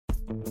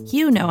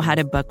You know how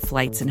to book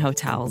flights and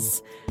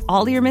hotels.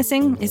 All you're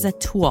missing is a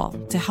tool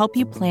to help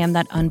you plan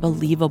that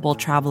unbelievable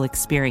travel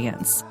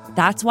experience.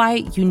 That's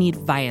why you need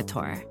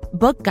Viator.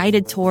 Book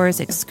guided tours,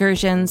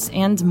 excursions,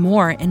 and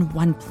more in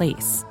one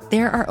place.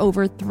 There are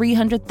over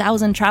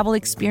 300,000 travel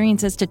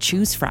experiences to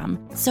choose from,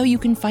 so you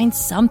can find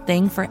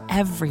something for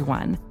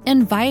everyone.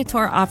 And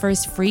Viator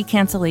offers free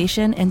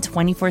cancellation and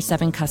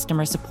 24/7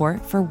 customer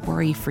support for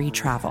worry-free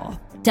travel.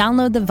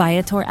 Download the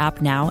Viator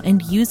app now and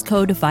use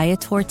code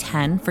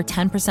Viator10 for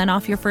 10%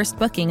 off your first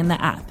booking in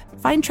the app.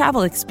 Find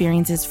travel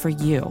experiences for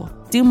you.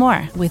 Do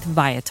more with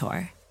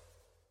Viator.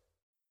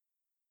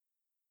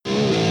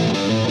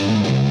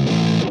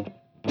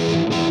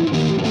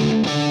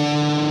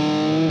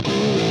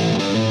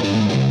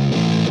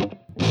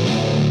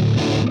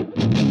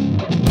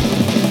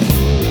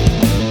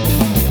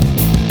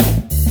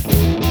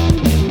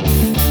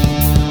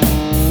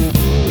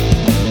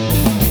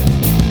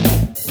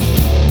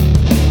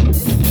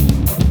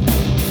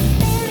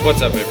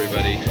 What's up,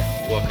 everybody?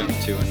 Welcome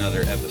to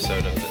another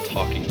episode of the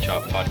Talking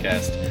Chop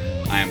podcast.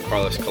 I am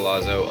Carlos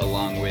Collazo,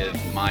 along with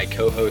my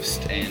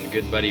co-host and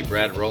good buddy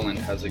Brad Rowland.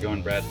 How's it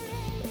going, Brad?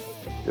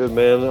 Good,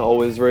 man.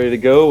 Always ready to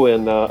go.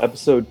 And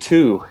episode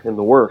 2 in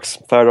the works.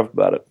 Fired up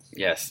about it.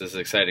 Yes, this is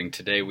exciting.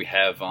 Today we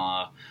have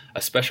a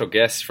special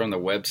guest from the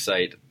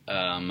website,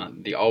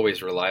 the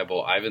always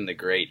reliable Ivan the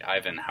Great.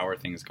 Ivan, how are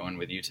things going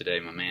with you today,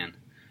 my man?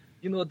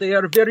 You know, they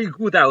are very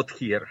good out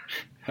here.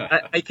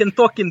 I can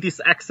talk in this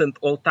accent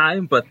all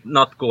time, but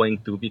not going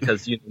to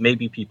because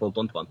maybe people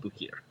don't want to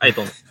hear. I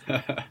don't.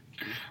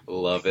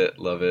 Love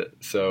it.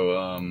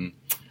 So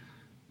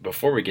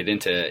before we get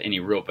into any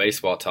real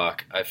baseball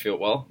talk, I feel,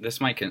 well, this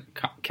might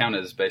count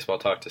as baseball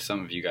talk to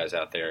some of you guys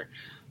out there.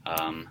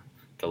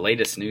 The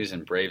latest news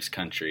in Braves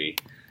country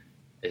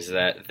is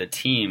that the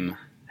team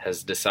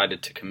has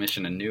decided to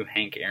commission a new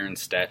Hank Aaron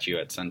statue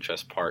at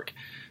SunTrust Park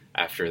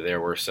after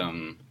there were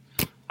some,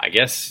 I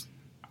guess,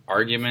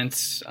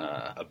 arguments,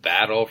 a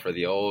battle for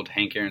the old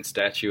Hank Aaron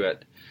statue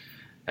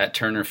at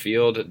Turner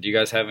Field. Do you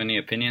guys have any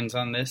opinions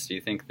on this? Do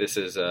you think this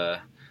is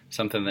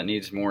something that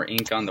needs more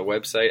ink on the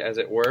website, as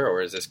it were,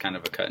 or is this kind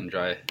of a cut and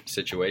dry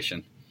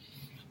situation?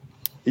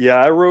 Yeah,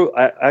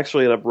 I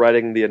actually ended up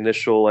writing the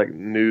initial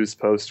news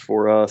post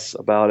for us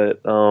about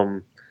it.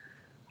 And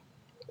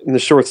the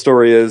short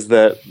story is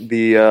that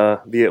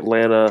the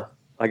Atlanta,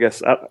 I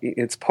guess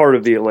it's part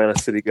of the Atlanta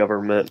city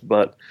government,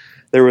 but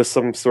there was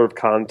some sort of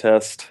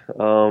contest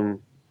to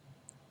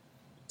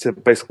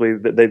basically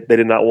they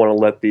did not want to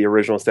let the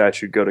original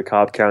statue go to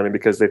Cobb County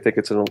because they think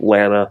it's an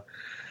Atlanta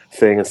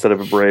thing instead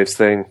of a Braves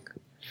thing.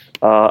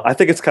 I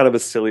think it's kind of a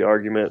silly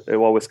argument. It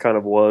always kind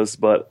of was,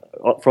 but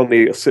from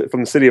the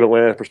city of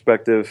Atlanta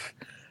perspective,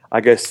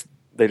 I guess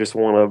they just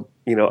want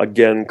to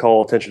again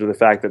call attention to the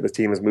fact that the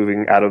team is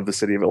moving out of the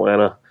city of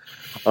Atlanta.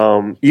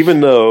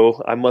 Even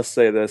though I must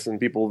say this,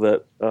 and people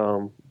that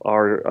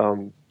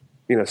are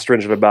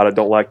stringent about it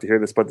don't like to hear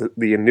this, but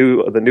the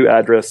new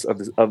address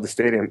of the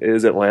stadium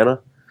is Atlanta.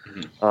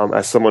 Mm-hmm.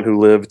 As someone who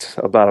lived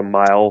about a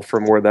mile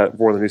from where the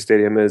new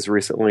stadium is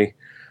recently,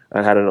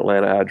 I had an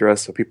Atlanta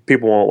address, so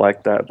people won't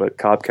like that. But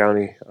Cobb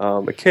County,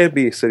 it can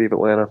be city of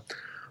Atlanta.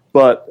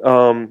 But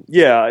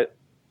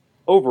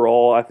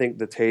overall, I think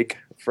the take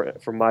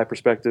from my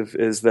perspective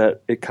is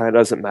that it kind of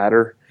doesn't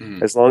matter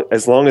as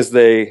long as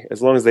they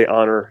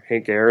honor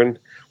Hank Aaron,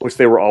 which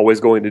they were always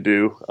going to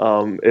do.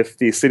 If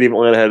the city of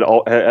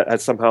Atlanta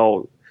had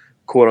somehow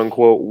quote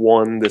unquote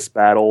won this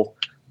battle,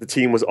 the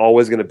team was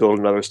always going to build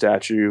another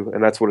statue,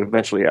 and that's what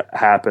eventually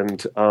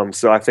happened.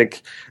 So I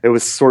think it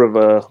was sort of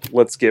a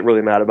let's get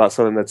really mad about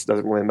something that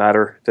doesn't really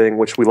matter thing,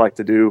 which we like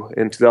to do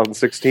in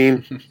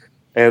 2016.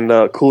 And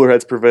cooler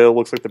heads prevail.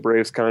 Looks like the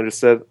Braves kind of just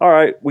said, all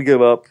right, we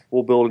give up.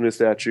 We'll build a new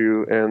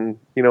statue. And,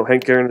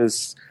 Hank Aaron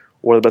is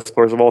one of the best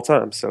players of all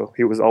time. So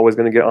he was always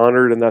going to get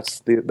honored, and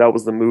that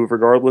was the move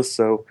regardless.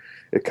 So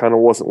it kind of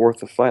wasn't worth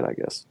the fight, I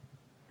guess.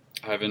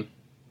 Ivan?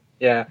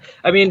 Yeah.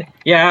 I mean,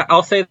 yeah,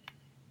 I'll say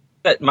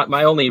that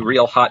my only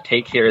real hot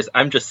take here is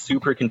I'm just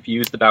super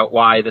confused about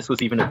why this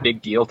was even a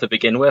big deal to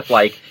begin with.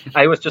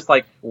 I was just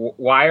like,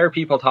 why are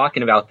people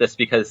talking about this?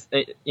 Because,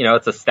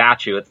 it's a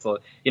statue. It's,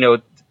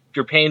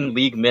 you're paying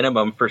league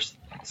minimum for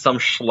some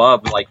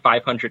schlub like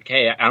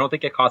 $500K. I don't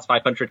think it costs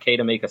 $500K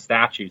to make a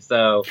statue.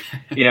 So,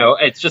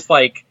 it's just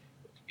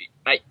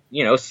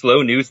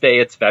slow news day.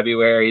 It's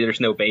February.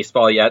 There's no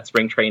baseball yet.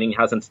 Spring training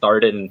hasn't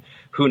started, and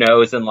who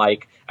knows? And I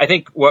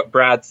think what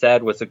Brad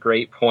said was a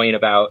great point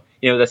about,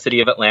 the city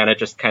of Atlanta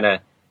just kind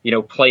of,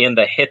 playing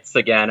the hits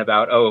again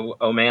about,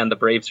 oh man, the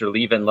Braves are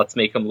leaving. Let's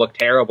make them look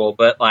terrible.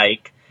 But I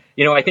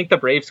think the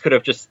Braves could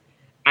have just,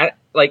 I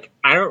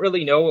don't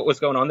really know what was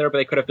going on there, but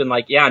they could have been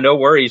like, yeah, no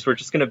worries. We're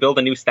just going to build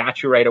a new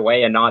statue right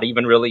away and not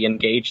even really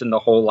engage in the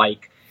whole,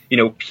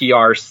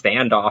 PR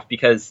standoff,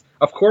 because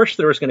of course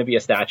there was going to be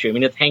a statue. I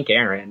mean, it's Hank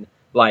Aaron,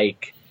 and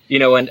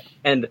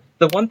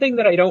the one thing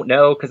that I don't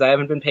know, because I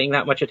haven't been paying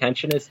that much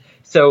attention, is,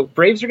 so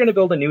Braves are going to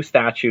build a new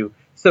statue.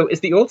 So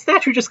is the old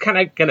statue just kind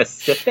of going to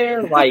sit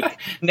there,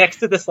 next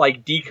to this,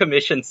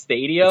 decommissioned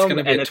stadium? It's going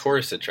to be a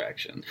tourist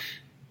attraction.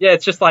 Yeah,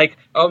 it's just like,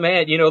 oh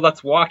man,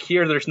 let's walk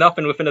here. There's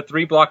nothing within a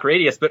 3-block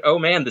radius, but oh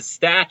man, the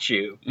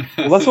statue.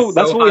 Well,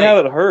 that's what we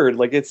haven't heard.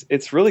 Like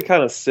it's really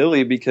kind of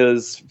silly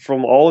because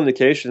from all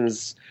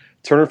indications,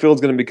 Turner Field's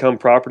going to become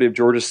property of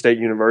Georgia State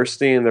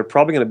University, and they're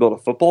probably going to build a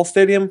football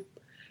stadium.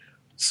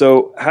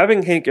 So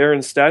having Hank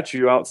Aaron's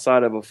statue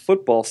outside of a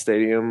football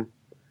stadium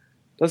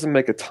doesn't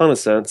make a ton of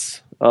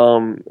sense.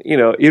 Even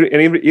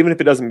if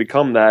it doesn't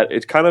become that,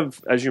 it's kind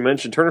of, as you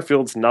mentioned, Turner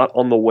Field's not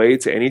on the way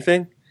to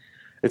anything.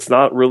 It's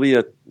not really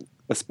a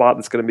spot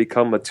that's going to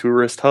become a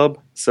tourist hub.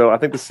 So I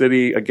think the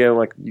city, again,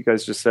 like you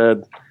guys just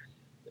said,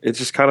 it's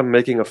just kind of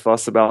making a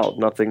fuss about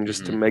nothing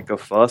just to make a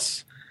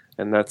fuss.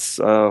 And that's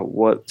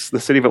what the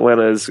city of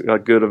Atlanta is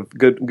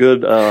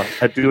good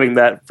at doing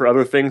that for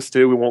other things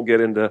too. We won't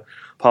get into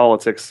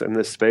politics in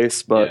this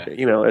space, but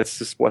it's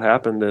just what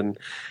happened, and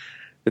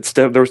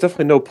there was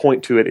definitely no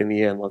point to it in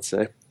the end. Let's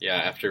say. Yeah,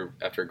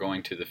 after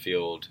going to the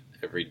field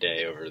every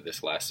day over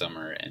this last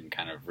summer and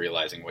kind of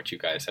realizing what you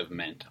guys have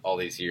meant all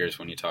these years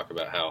when you talk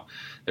about how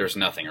there's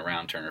nothing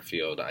around Turner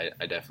Field, I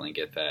definitely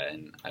get that,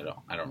 and I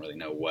don't really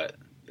know what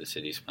the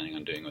city's planning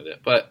on doing with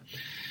it, but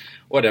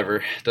whatever.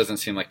 It doesn't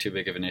seem like too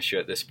big of an issue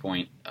at this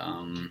point.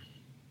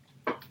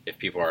 If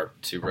people are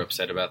super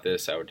upset about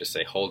this, I would just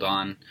say hold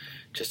on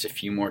just a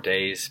few more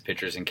days.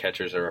 Pitchers and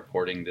catchers are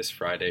reporting this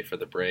Friday for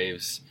the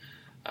Braves.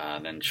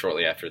 Then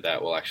shortly after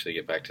that, we'll actually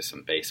get back to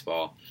some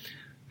baseball,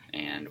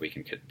 and we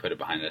can put it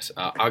behind us.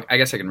 I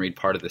guess I can read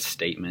part of the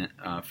statement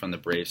from the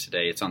Braves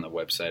today. It's on the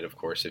website, of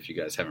course, if you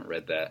guys haven't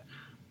read that.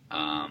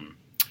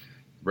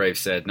 Braves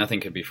said, "Nothing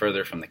could be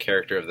further from the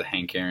character of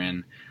Hank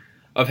Aaron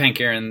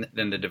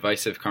than the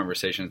divisive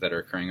conversations that are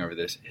occurring over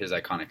his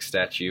iconic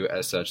statue.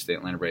 As such, the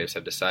Atlanta Braves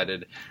have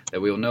decided that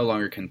we will no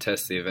longer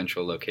contest the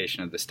eventual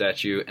location of the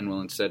statue and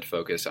will instead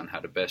focus on how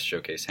to best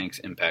showcase Hank's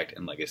impact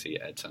and legacy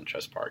at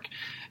SunTrust Park."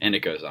 And it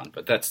goes on,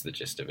 but that's the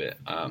gist of it.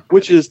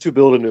 Which is to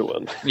build a new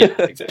one. Yeah,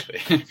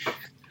 exactly.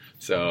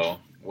 So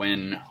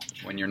when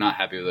you're not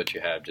happy with what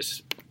you have,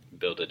 just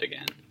build it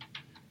again,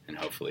 and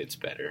hopefully it's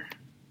better.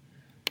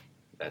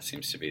 That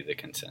seems to be the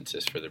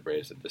consensus for the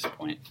Braves at this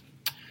point.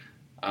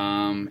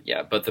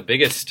 But the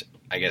biggest,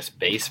 I guess,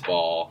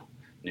 baseball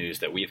news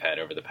that we've had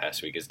over the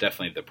past week is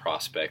definitely the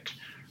prospect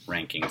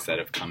rankings that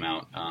have come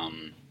out.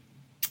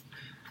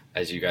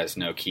 As you guys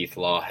know, Keith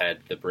Law had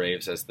the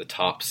Braves as the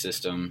top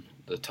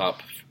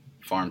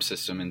farm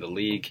system in the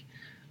league,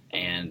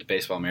 and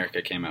Baseball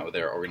America came out with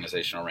their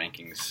organizational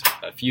rankings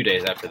a few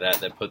days after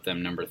that put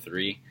them number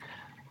 3.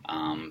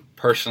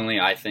 Personally,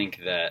 I think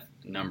that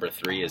number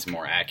 3 is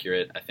more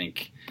accurate. I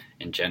think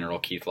in general,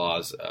 Keith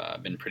Law's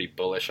been pretty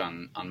bullish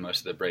on most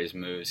of the Braves'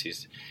 moves.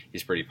 He's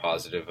pretty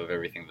positive of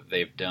everything that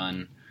they've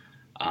done.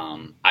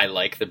 I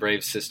like the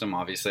Braves system.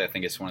 Obviously, I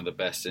think it's one of the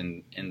best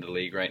in the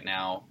league right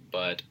now.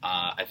 But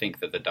I think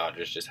that the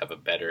Dodgers just have a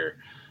better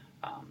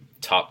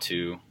top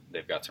 2.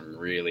 They've got some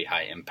really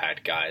high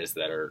impact guys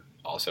that are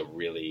also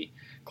really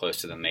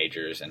close to the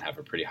majors and have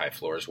a pretty high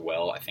floor as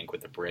well. I think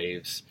with the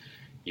Braves,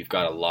 you've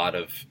got a lot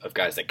of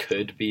guys that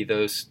could be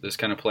those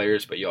kind of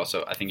players, but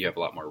I think you have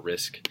a lot more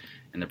risk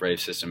in the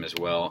Braves system as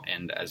well.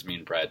 And as me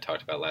and Brad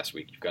talked about last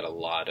week, you've got a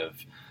lot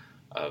of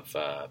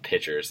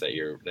pitchers that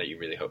you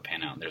really hope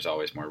pan out. And there's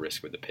always more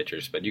risk with the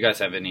pitchers. But you guys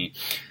have any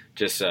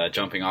just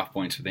jumping off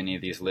points with any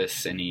of these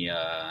lists? Any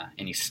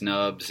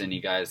snubs? Any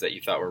guys that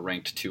you thought were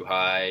ranked too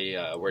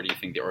high? Where do you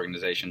think the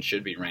organization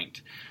should be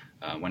ranked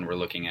when we're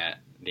looking at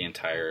the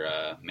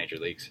entire major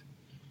leagues?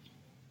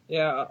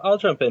 Yeah, I'll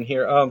jump in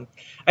here.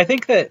 I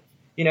think that,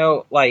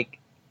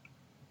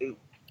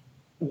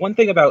 one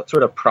thing about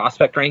sort of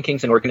prospect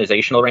rankings and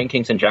organizational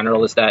rankings in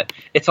general is that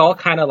it's all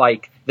kind of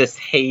like this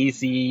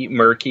hazy,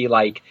 murky,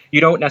 like you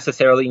don't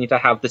necessarily need to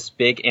have this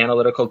big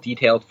analytical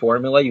detailed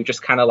formula. You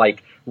just kind of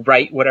like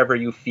write whatever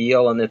you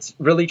feel. And it's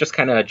really just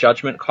kind of a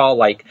judgment call,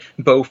 like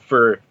both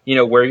for,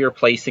 where you're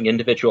placing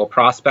individual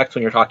prospects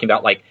when you're talking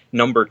about like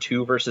number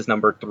 2 versus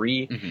number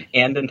 3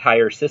 and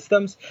entire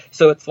systems.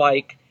 So it's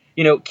like,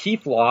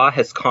 Keith Law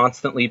has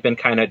constantly been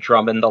kind of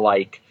drumming the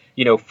like,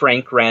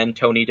 Frank Wren,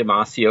 Tony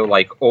DiMaggio,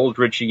 like old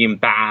regime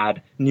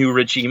bad, new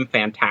regime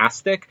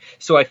fantastic.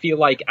 So I feel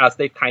like as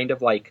they've kind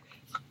of like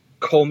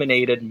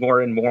culminated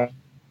more and more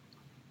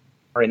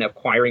in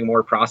acquiring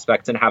more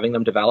prospects and having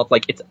them develop,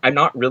 I'm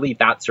not really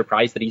that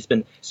surprised that he's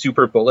been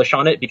super bullish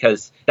on it,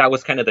 because that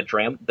was kind of the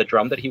drum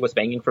that he was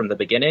banging from the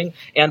beginning.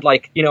 And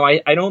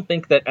I don't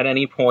think that at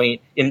any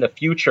point in the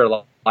future,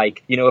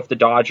 if the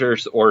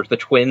Dodgers or the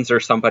Twins or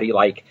somebody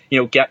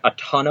get a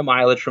ton of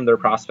mileage from their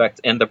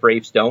prospects and the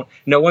Braves don't,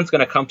 no one's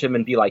going to come to him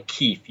and be like,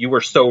 Keith, you were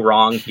so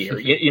wrong here.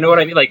 You know what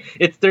I mean?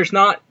 There's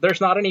not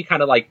any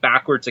kind of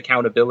backwards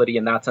accountability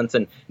in that sense,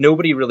 and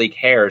nobody really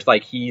cares.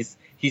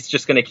 He's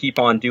just going to keep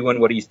on doing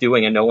what he's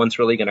doing, and no one's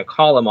really going to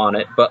call him on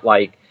it. But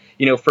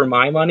for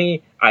my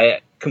money,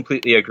 I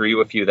completely agree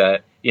with you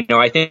that,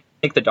 I think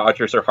the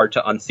Dodgers are hard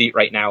to unseat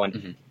right now.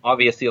 And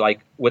obviously,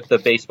 with the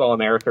Baseball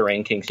America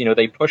rankings,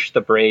 they pushed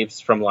the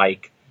Braves from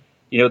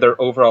their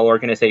overall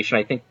organization.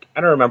 I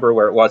don't remember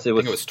where it was. I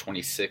think it was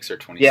 26 or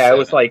 27. Yeah, it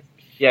was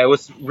it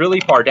was really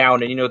far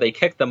down, and they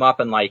kicked them up.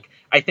 And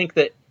I think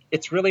that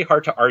it's really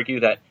hard to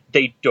argue that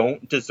they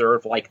don't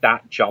deserve like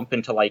that jump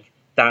into like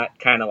that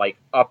kind of like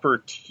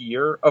upper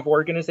tier of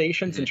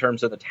organizations in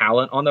terms of the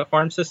talent on the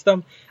farm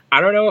system.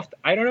 I don't know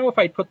if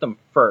I'd put them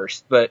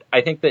first, but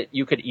I think that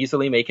you could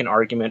easily make an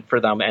argument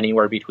for them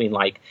anywhere between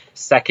like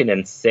second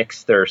and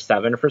sixth or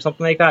seventh or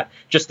something like that,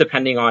 just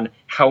depending on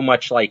how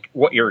much like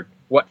what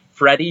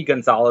Freddie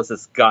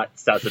Gonzalez's gut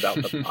says about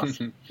the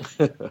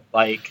process.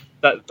 Like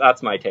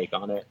that's my take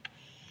on it.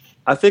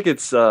 I think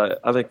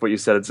I think what you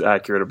said is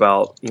accurate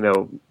about,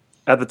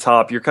 at the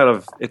top, you're kind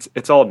of,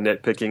 it's all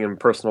nitpicking and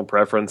personal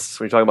preference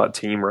when you're talking about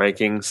team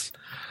rankings.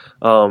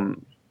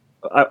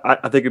 I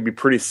think it'd be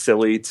pretty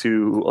silly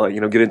to,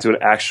 get into an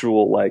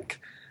actual like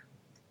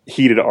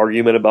heated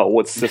argument about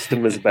what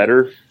system is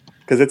better,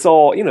 because it's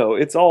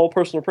all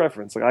personal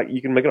preference. Like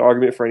you can make an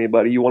argument for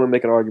anybody you want to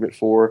make an argument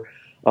for.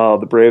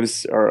 The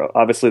Braves are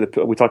obviously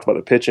we talked about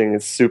the pitching.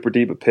 It's super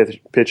deep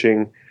at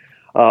pitching.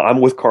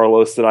 I'm with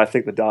Carlos that I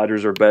think the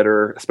Dodgers are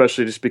better,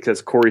 especially just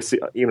because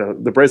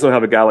the Braves don't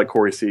have a guy like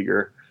Corey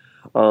Seager.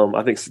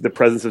 I think the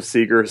presence of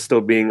Seager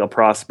still being a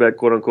prospect,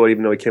 quote unquote,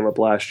 even though he came up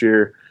last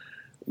year.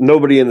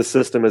 Nobody in the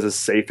system is as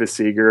safe as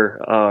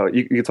Seager.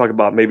 You can talk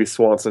about maybe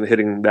Swanson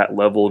hitting that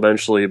level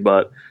eventually,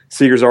 but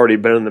Seager's already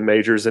been in the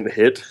majors and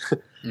hit.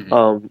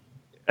 Mm-hmm.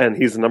 And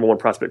he's the number one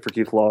prospect for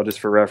Keith Law, just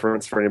for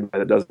reference, for anybody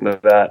that doesn't know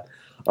that.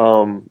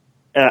 And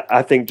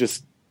I think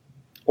just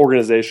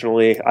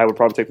organizationally, I would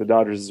probably take the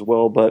Dodgers as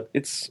well, but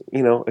you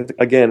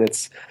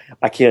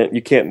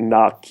can't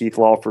knock Keith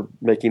Law for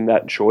making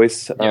that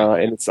choice. Yeah.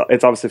 And it's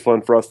obviously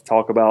fun for us to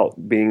talk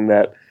about, being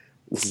that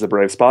this is a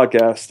Braves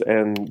podcast,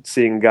 and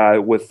seeing a guy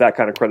with that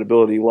kind of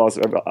credibility. Law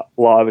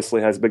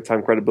obviously has big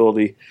time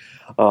credibility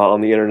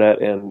on the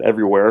internet and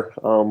everywhere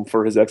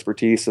for his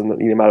expertise and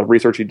the amount of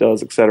research he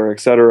does, et cetera, et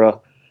cetera.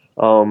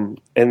 And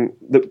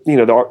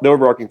the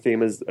overarching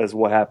theme is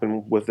what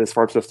happened with this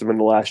farm system in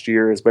the last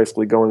year is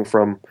basically going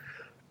from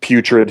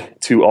putrid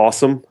to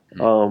awesome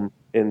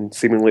in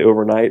seemingly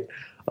overnight.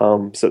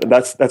 So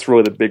that's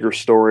really the bigger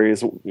story.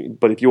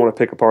 But if you want to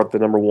pick apart the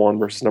number one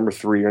versus number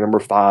three or number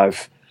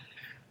five,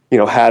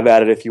 have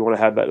at it if you want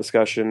to have that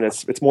discussion.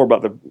 It's more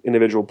about the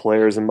individual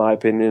players, in my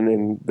opinion,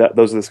 and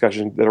those are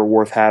discussions that are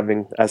worth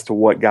having as to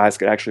what guys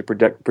could actually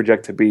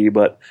project to be.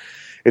 But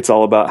it's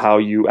all about how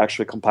you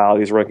actually compile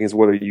these rankings,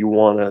 whether you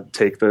want to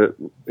take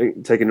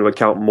into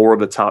account more of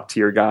the top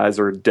tier guys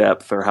or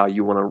depth, or how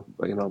you want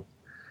to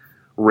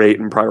rate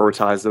and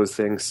prioritize those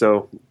things.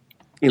 So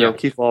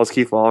Keith Law is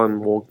Keith Law,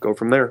 and we'll go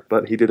from there.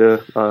 But he did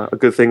a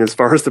good thing as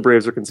far as the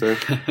Braves are concerned.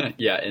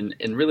 Yeah,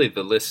 and really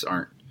the lists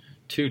aren't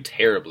too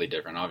terribly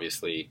different.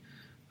 Obviously,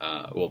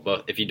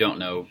 both, if you don't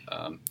know,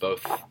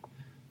 both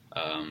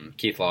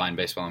Keith Law and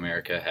Baseball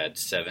America had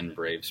 7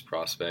 Braves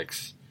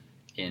prospects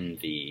in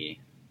the.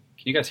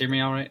 Can you guys hear me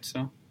all right?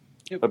 So,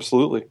 yep.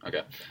 Absolutely.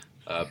 Okay.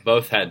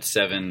 Both had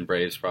 7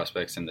 Braves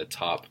prospects in the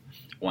top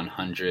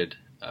 100.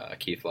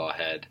 Keith Law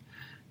had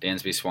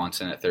Dansby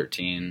Swanson at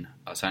 13,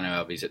 Alcino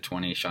Albies at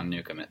 20, Sean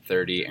Newcomb at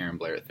 30, Aaron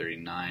Blair at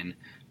 39,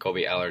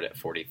 Colby Allard at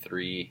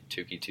 43,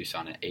 Touki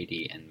Toussaint at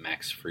 80, and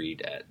Max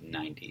Fried at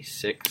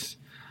 96.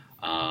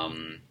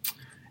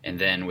 And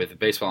then with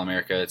Baseball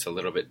America, it's a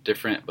little bit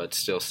different, but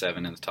still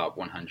 7 in the top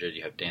 100.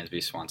 You have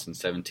Dansby Swanson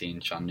 17,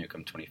 Sean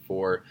Newcomb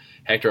 24,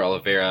 Hector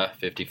Oliveira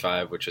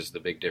 55, which is the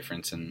big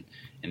difference in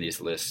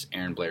these lists.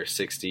 Aaron Blair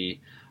 60,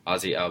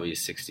 Ozzie Albies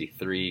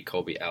 63,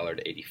 Colby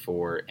Allard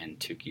 84, and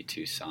Touki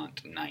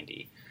Toussaint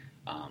 90.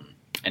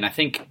 And I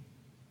think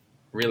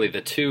really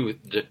the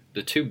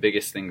two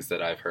biggest things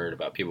that I've heard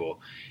about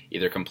people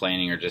either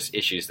complaining or just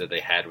issues that they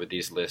had with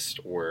these lists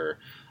were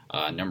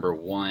number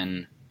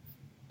one.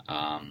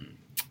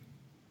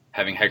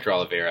 Having Hector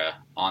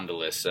Oliveira on the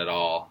list at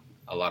all.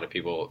 A lot of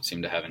people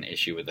seem to have an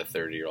issue with a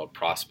 30-year-old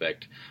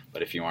prospect,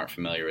 but if you aren't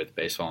familiar with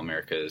Baseball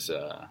America's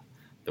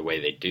the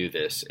way they do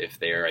this, if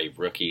they are a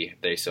rookie,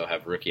 they still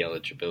have rookie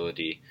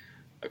eligibility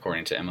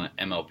according to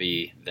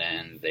MLB,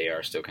 then they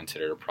are still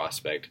considered a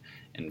prospect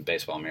in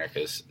Baseball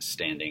America's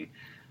standing,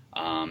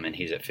 and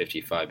he's at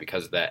 55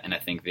 because of that. And I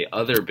think the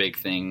other big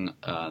thing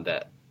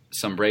that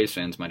some Braves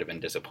fans might have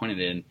been disappointed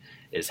in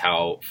is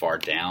how far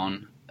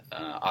down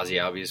Ozzie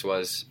Albies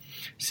was,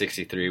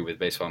 63 with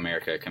Baseball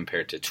America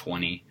compared to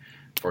 20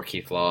 for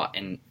Keith Law.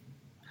 And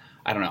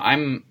I don't know,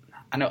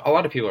 I know a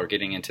lot of people are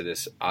getting into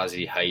this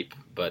Ozzie hype,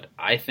 but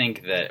I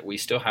think that we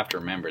still have to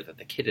remember that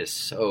the kid is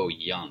so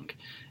young.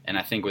 And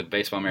I think with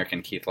Baseball America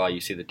and Keith Law, you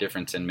see the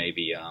difference in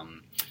maybe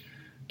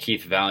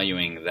Keith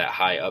valuing that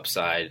high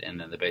upside, and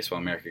then the Baseball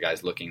America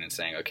guys looking and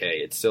saying, okay,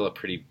 it's still a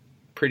pretty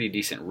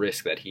decent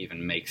risk that he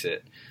even makes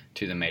it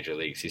to the major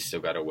leagues. He's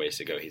still got a ways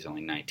to go. He's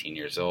only 19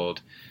 years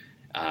old.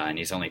 And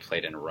he's only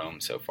played in Rome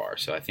so far,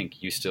 so I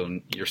think you're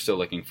still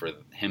looking for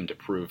him to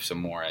prove some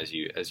more as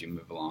you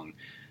move along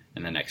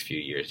in the next few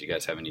years. Do you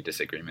guys have any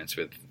disagreements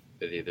with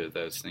either of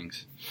those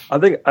things? I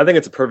think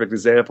it's a perfect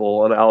example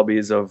on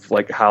Albies of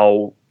like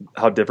how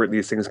different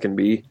these things can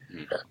be.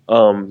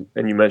 Mm-hmm.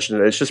 And you mentioned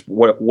it. It's just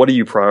what do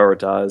you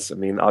prioritize? I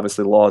mean,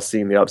 obviously, Law is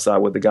seeing the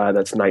upside with the guy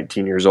that's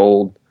 19 years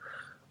old,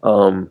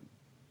 and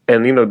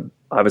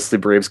obviously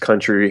Braves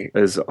country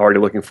is already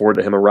looking forward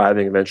to him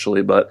arriving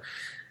eventually, but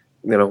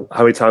how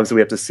many times do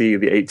we have to see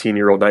the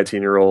 18-year-old,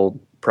 19-year-old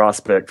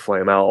prospect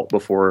flame out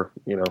before,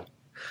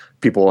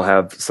 people will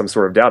have some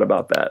sort of doubt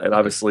about that? And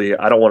obviously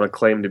I don't want to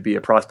claim to be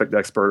a prospect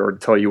expert or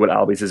tell you what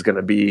Albies is going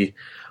to be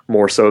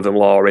more so than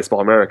Law or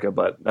Baseball America,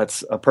 but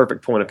that's a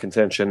perfect point of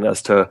contention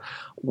as to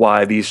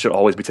why these should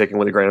always be taken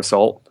with a grain of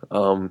salt.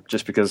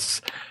 Just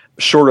because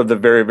short of the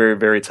very, very,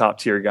 very top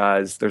tier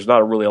guys, there's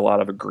not really a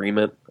lot of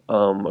agreement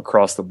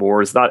across the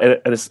board. It's not,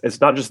 and it's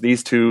not just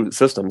these two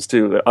systems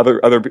too. The other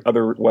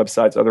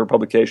websites, other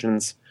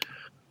publications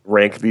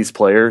rank these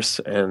players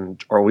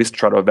or at least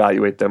try to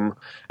evaluate them,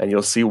 and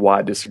you'll see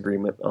wide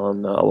disagreement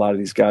on a lot of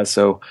these guys.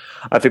 So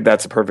I think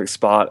that's a perfect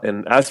spot.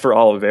 And as for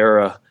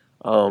Oliveira,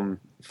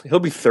 he'll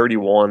be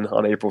 31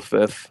 on April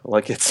 5th.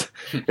 Like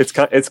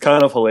it's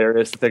kind of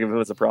hilarious to think of him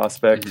as a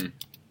prospect. Mm-hmm.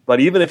 But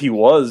even if he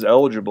was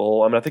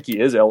eligible, I think he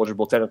is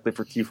eligible technically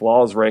for Keith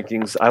Law's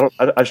rankings. I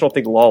just don't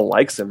think Law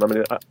likes him.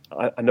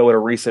 I know in a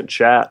recent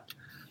chat,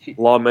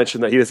 Law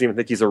mentioned that he doesn't even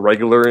think he's a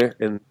regular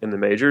in the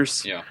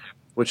majors. Yeah.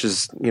 Which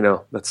is,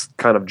 that's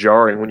kind of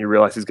jarring when you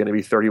realize he's going to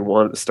be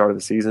 31 at the start of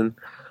the season.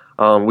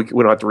 We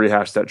don't have to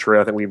rehash that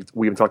trade. I think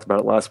we even talked about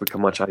it last week how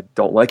much I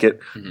don't like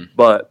it. Mm-hmm.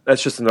 But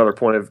that's just another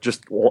point of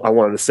I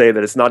wanted to say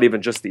that it's not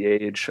even just the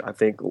age. I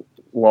think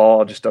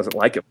Law just doesn't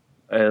like him.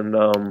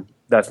 And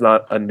that's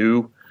not a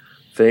new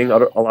thing. A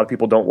lot of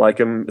people don't like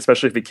him,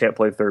 especially if he can't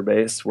play third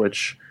base,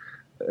 which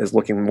is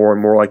looking more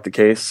and more like the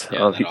case.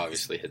 Yeah, that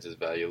obviously hits his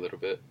value a little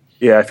bit.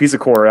 Yeah, if he's a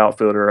corner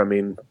outfielder,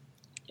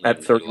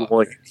 at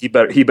 31, he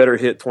better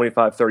hit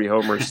 25, 30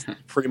 homers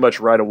pretty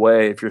much right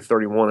away if you're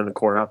 31 in a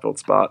corner outfield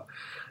spot,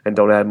 and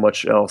don't add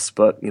much else.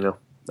 But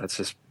that's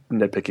just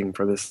nitpicking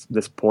for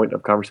this point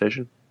of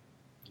conversation.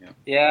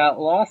 Yeah,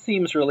 Law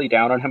seems really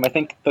down on him. I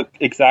think the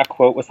exact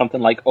quote was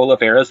something like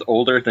 "Oliveira's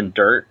older than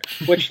dirt,"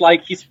 which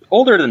he's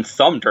older than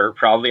some dirt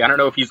probably. I don't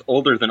know if he's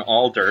older than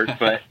all dirt,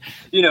 but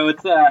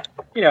it's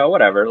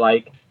whatever.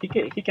 He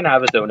can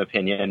have his own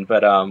opinion,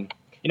 but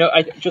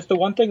just the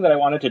one thing that I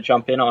wanted to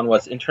jump in on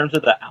was in terms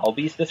of the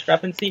Albies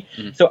discrepancy.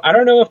 Mm-hmm. So I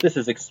don't know if this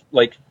is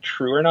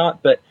true or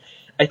not, but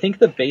I think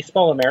the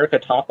Baseball America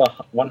Top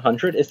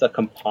 100 is a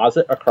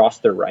composite across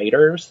the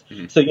writers.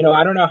 Mm-hmm. So,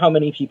 I don't know how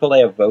many people they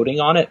have voting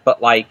on it, but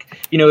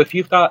if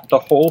you've got the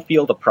whole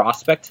field of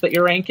prospects that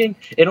you're ranking,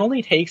 it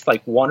only takes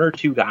one or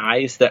two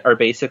guys that are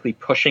basically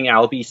pushing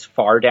Albies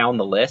far down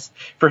the list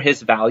for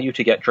his value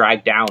to get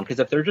dragged down. Because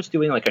if they're just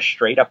doing a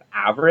straight up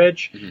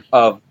average mm-hmm.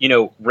 of,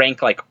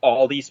 rank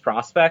all these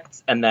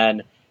prospects and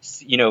then,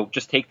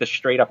 just take the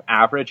straight up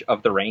average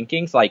of the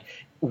rankings,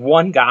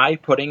 one guy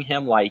putting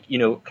him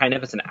kind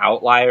of as an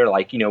outlier,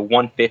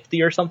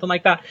 150 or something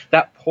like that,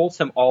 that pulls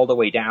him all the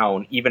way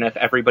down, even if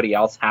everybody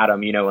else had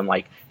him,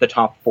 in the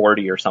top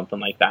 40 or something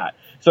like that.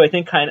 So I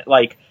think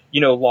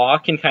Law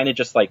can kind of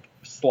just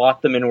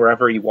slot them in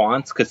wherever he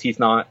wants because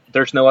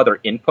there's no other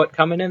input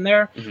coming in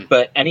there. Mm-hmm.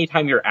 But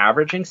anytime you're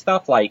averaging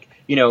stuff, like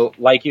you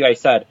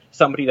guys said,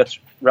 somebody that's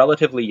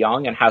relatively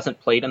young and hasn't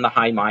played in the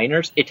high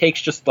minors, it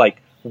takes just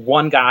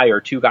one guy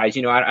or two guys.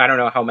 I don't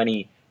know how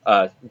many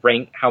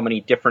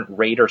different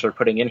raters are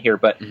putting in here,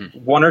 but mm-hmm.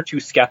 one or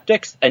two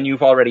skeptics and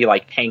you've already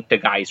tanked a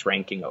guy's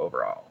ranking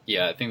overall.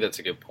 Yeah, I think that's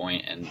a good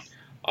point. And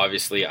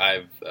obviously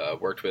I've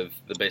worked with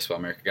the Baseball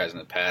America guys in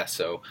the past,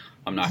 so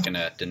I'm not going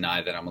to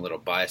deny that I'm a little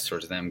biased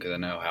towards them because I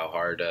know how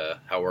hard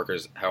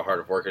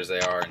of workers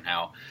they are and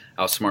how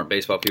smart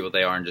baseball people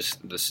they are and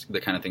just the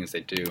kind of things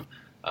they do.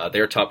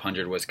 Their top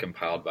 100 was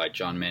compiled by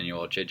John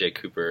Manuel, J.J.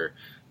 Cooper,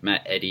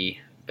 Matt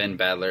Eddy, Ben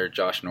Badler,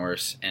 Josh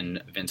Norris,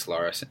 and Vince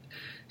Lara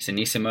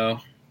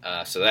Sinissimo.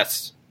 So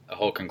that's a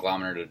whole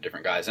conglomerate of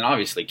different guys. And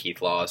obviously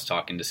Keith Law is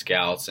talking to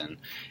scouts and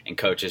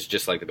coaches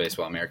just like the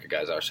Baseball America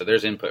guys are. So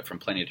there's input from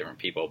plenty of different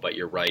people. But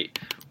you're right,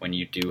 when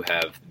you do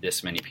have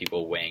this many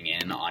people weighing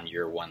in on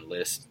your one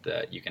list,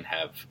 that you can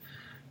have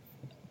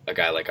a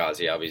guy like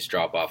Ozzie Albies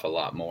drop off a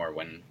lot more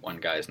when one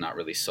guy is not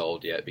really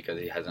sold yet because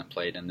he hasn't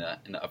played in the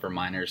upper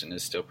minors and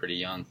is still pretty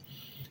young.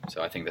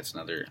 So I think that's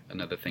another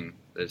thing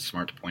that's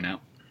smart to point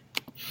out.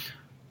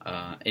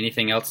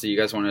 Anything else that you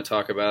guys want to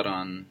talk about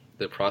on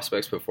the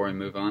prospects before we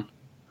move on?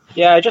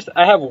 Yeah,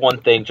 I have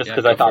one thing just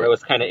because I thought it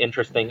was kind of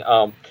interesting.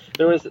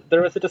 There was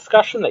a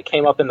discussion that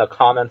came up in the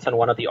comments on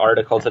one of the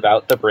articles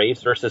about the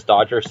Braves versus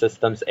Dodgers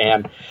systems,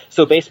 and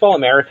so Baseball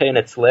America in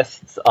its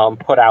lists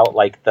put out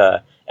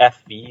the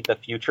FV, the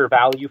future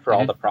value for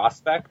all the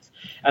prospects,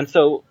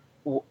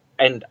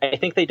 and I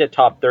think they did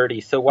top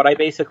 30. So what I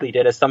basically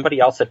did is somebody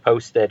else had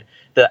posted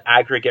the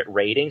aggregate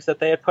ratings that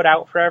they had put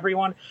out for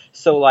everyone.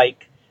 So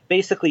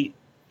basically,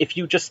 if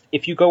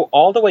you go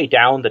all the way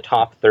down the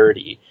top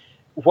 30,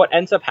 what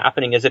ends up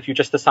happening is if you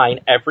just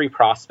assign every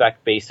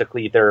prospect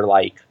basically their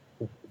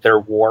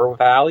WAR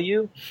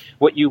value,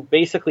 what you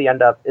basically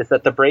end up is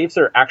that the Braves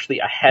are actually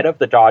ahead of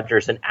the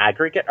Dodgers in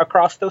aggregate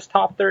across those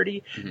top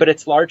 30, but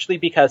it's largely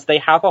because they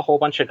have a whole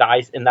bunch of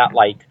guys in that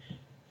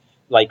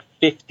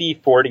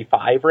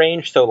 50-45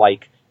 range. So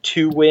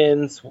 2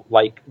 wins,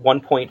 like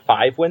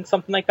 1.5 wins,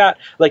 something like that.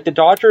 Like the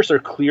Dodgers are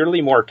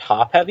clearly more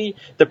top heavy.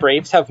 The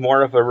Braves have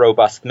more of a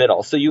robust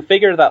middle. So you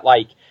figure that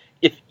like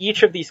if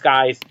each of these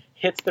guys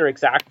hits their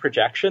exact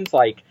projections,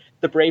 like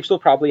the Braves will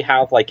probably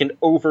have like an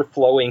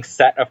overflowing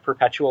set of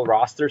perpetual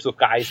rosters with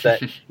guys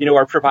that,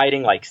 are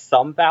providing like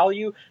some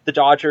value. The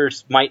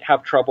Dodgers might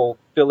have trouble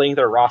filling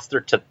their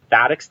roster to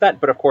that extent.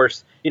 But of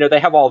course, they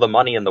have all the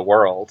money in the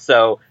world.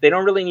 So they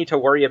don't really need to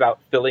worry about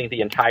filling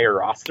the entire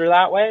roster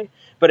that way.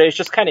 But it's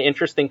just kind of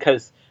interesting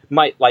because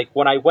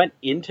when I went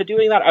into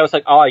doing that, I was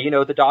like,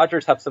 the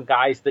Dodgers have some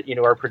guys that,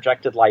 are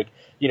projected like,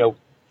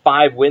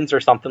 5 wins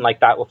or something like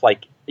that with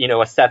like,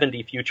 a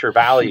 70 future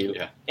value.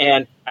 Yeah.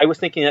 And I was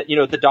thinking that,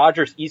 the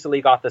Dodgers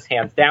easily got this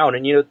hands down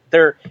and,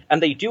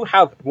 they do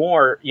have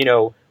more,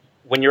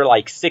 when you're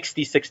like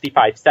 60,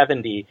 65,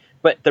 70,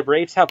 but the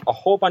Braves have a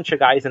whole bunch of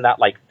guys in that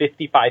like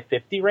 55,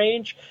 50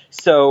 range.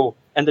 So,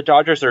 and the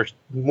Dodgers are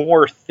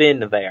more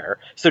thin there.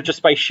 So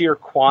just by sheer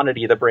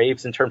quantity, the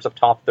Braves in terms of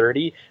top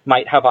 30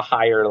 might have a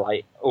higher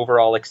like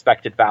overall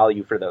expected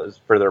value for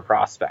their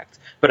prospects.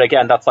 But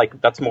again,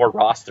 that's more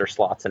roster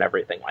slots and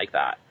everything like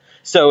that.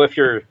 So if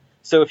you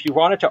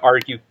wanted to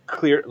argue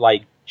clear,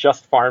 like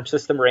just farm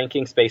system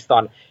rankings based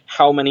on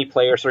how many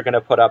players are going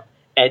to put up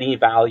any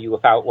value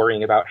without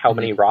worrying about how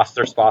many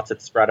roster spots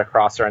it's spread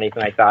across or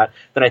anything like that,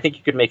 then I think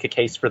you could make a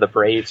case for the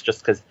Braves just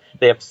because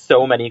they have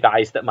so many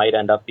guys that might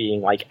end up being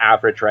like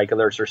average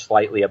regulars or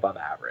slightly above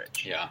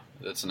average. Yeah,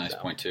 that's a nice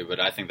point too. But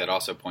I think that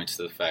also points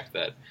to the fact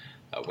that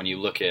when you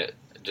look at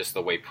just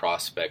the way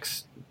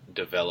prospects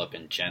develop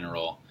in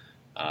general,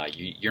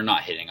 you're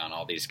not hitting on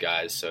all these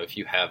guys. So if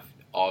you have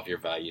all of your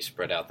value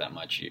spread out that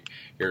much,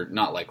 you're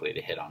not likely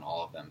to hit on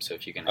all of them. So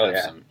if you can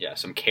have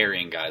some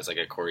carrying guys like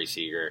a Corey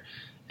Seager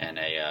and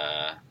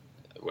a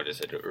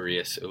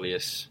Urias.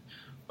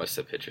 What's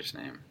the pitcher's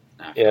name?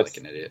 I feel like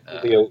an idiot.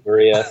 Julio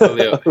Urias.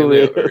 Julio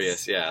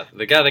Urias, yeah.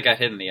 The guy that got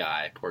hit in the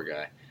eye, poor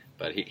guy.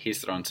 But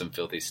he's throwing some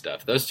filthy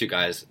stuff. Those two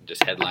guys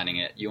just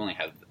headlining it. You only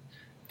have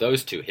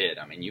those two hit.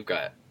 I mean, you've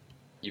got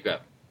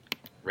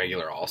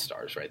regular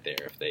all-stars right there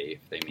if they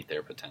meet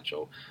their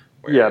potential.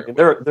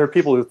 There are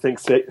people who think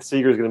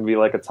Seager's going to be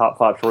like a top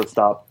 5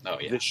 shortstop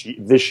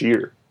this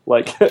year.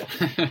 Like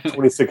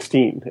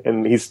 2016,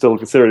 and he's still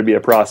considered to be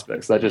a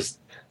prospect. So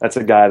that's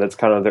a guy that's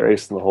kind of their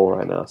ace in the hole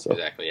right now. So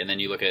exactly, and then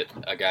you look at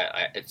a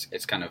guy.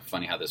 It's kind of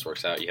funny how this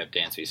works out. You have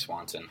Dansby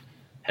Swanson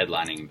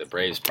headlining the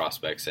Braves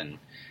prospects, and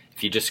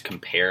if you just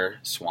compare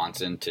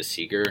Swanson to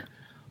Seager,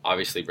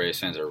 obviously Braves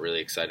fans are really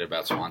excited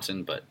about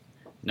Swanson, but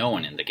no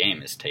one in the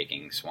game is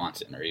taking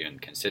Swanson or even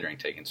considering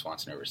taking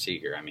Swanson over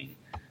Seager. I mean,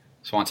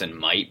 Swanson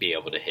might be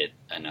able to hit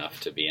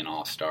enough to be an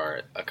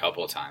all-star a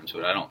couple of times,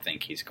 but I don't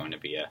think he's going to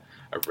be a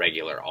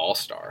regular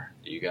all-star.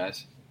 Do you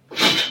guys?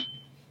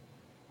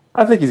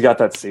 I think he's got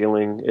that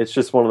ceiling. It's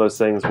just one of those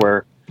things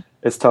where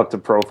it's tough to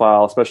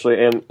profile,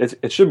 especially, and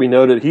it should be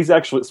noted,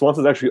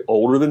 Swanson's actually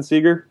older than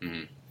Seager.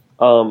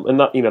 Mm-hmm. And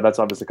not, that's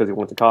obviously because he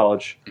went to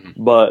college,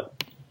 mm-hmm.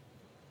 but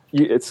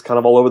it's kind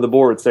of all over the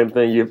board. Same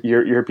thing. You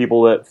hear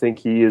people that think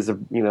he is a,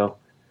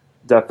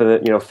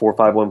 definite,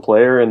 4-5-1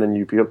 player, and then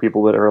you have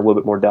people that are a little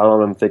bit more down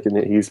on him, thinking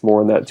that he's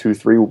more in that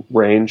 2-3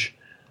 range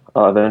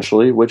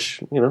eventually.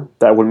 Which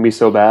that wouldn't be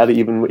so bad,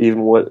 even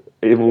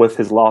with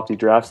his lofty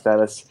draft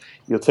status.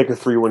 You'll take a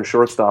 3-1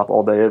 shortstop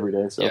all day, every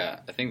day. So yeah,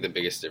 I think the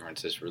biggest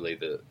difference is really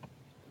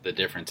the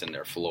difference in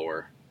their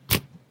floor.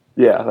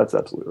 Yeah, that's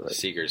absolutely right.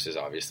 Seager's is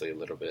obviously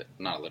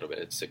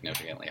it's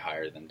significantly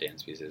higher than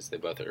Dansby's is.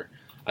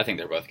 I think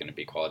they're both going to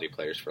be quality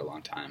players for a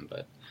long time,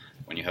 but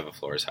when you have a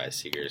floor as high as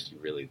Seager's,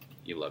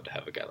 you love to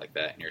have a guy like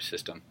that in your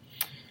system.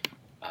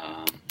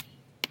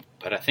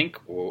 But I think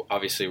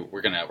obviously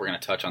we're gonna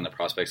touch on the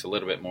prospects a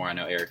little bit more. I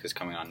know Eric is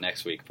coming on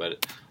next week,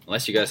 but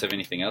unless you guys have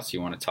anything else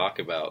you want to talk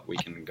about, we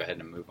can go ahead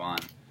and move on.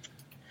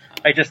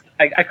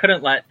 I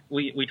couldn't let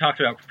we talked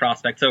about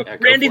prospects. So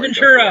Randy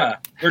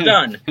Ventura, we're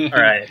done. All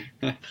right,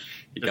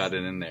 you got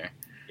it in there.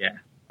 Yeah.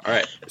 All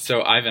right.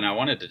 So Ivan, I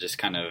wanted to just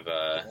kind of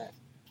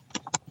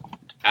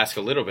ask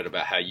a little bit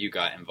about how you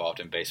got involved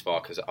in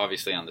baseball, because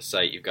obviously on the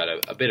site you've got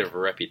a bit of a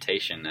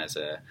reputation as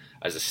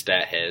a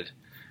stat head,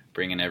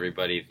 bringing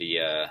everybody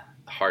the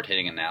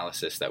hard-hitting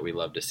analysis that we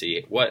love to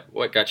see.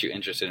 What got you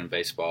interested in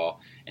baseball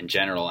in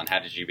general, and how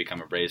did you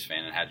become a Braves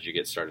fan, and how did you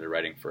get started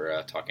writing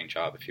for Talking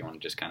Chop? If you want to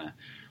just kind of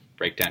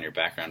break down your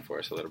background for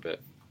us a little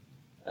bit.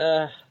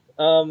 I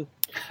don't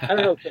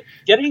know.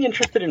 Getting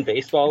interested in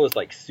baseball was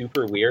like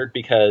super weird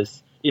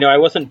because, I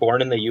wasn't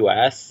born in the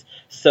U.S.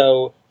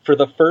 So for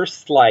the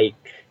first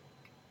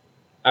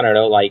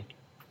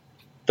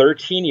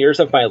 13 years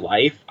of my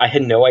life, I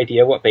had no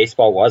idea what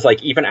baseball was.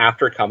 Like, even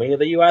after coming to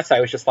the U.S.,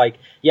 I was just like,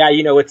 yeah,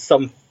 it's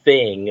some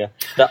thing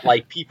that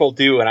people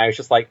do. And I was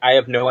just like, I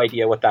have no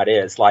idea what that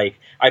is. Like,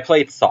 I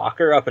played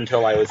soccer up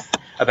until I was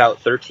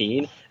about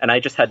 13, and I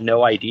just had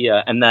no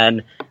idea. And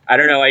then, I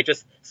don't know,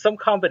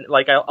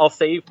 I'll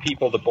save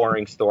people the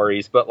boring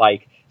stories, but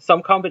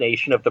some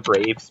combination of the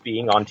Braves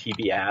being on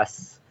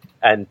TBS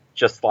and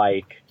just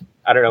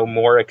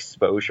more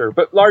exposure,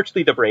 but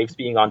largely the Braves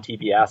being on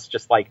TBS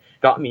just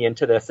got me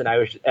into this.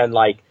 And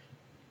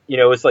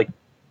it was like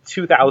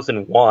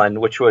 2001,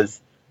 which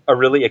was a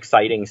really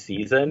exciting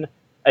season,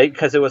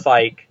 because it was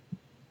like,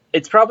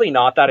 it's probably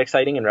not that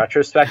exciting in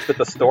retrospect, but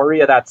the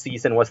story of that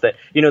season was that,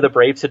 the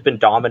Braves had been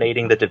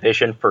dominating the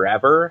division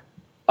forever.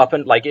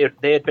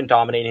 They had been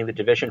dominating the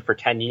division for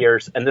 10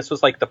 years. And this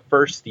was like the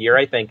first year,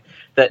 I think,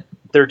 that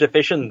their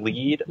division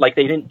lead, like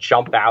they didn't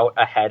jump out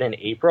ahead in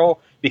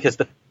April because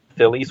the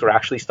Phillies were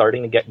actually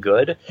starting to get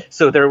good.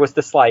 So there was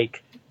this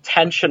like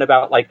tension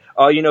about like,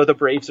 the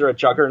Braves are a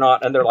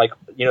juggernaut and they're like,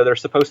 they're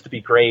supposed to be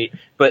great,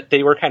 but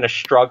they were kind of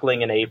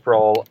struggling in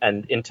April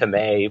and into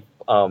May,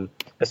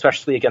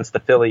 especially against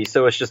the Phillies.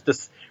 So it's just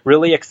this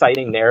really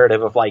exciting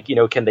narrative of like,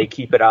 can they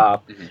keep it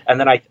up? Mm-hmm. And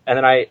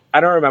then I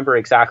don't remember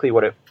exactly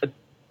what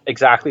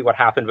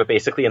happened, but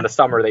basically in the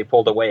summer they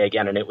pulled away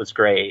again and it was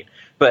great.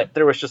 But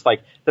there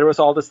was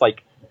all this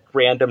like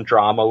random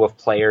drama with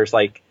players.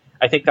 Like,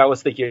 I think that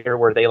was the year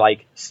where they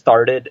like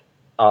started,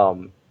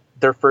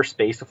 their first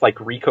base with like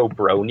Rico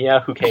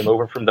Bronya, who came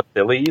over from the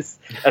Phillies.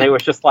 And it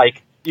was just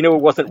like, it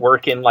wasn't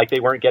working. Like they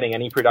weren't getting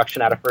any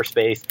production out of first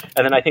base.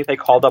 And then I think they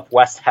called up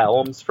Wes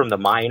Helms from the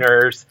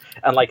minors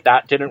and like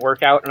that didn't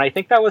work out. And I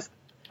think that was,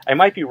 I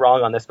might be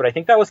wrong on this, but I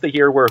think that was the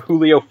year where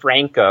Julio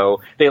Franco,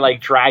 they like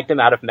dragged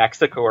him out of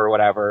Mexico or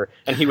whatever.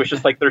 And he was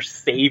just like their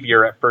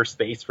savior at first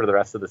base for the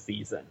rest of the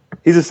season.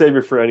 He's a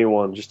savior for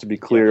anyone, just to be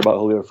clear about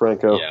Julio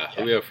Franco. Yeah,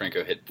 Julio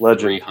Franco hit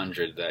Legend.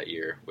 300 that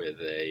year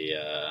with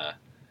a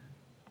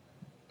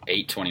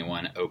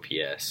 821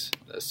 OPS.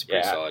 That's a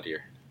pretty solid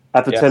year.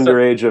 At the tender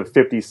age of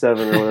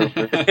 57 or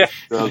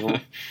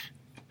whatever.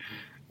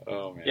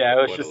 Oh man!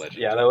 Yeah,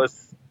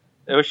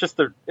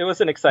 it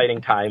was an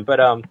exciting time. But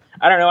I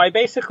don't know. I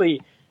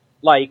basically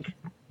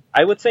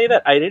I would say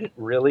that I didn't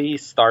really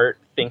start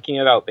thinking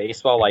about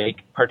baseball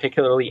like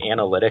particularly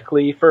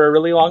analytically for a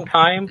really long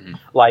time. Mm-hmm.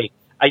 Like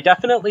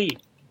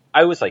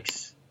I was like,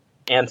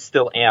 and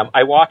still am.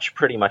 I watch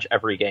pretty much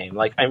every game.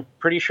 Like I'm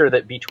pretty sure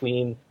that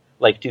between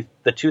like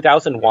the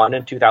 2001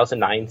 and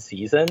 2009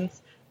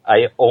 seasons,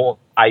 I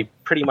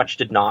pretty much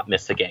did not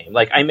miss a game.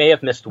 Like I may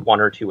have missed one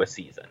or two a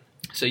season.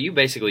 So you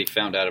basically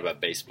found out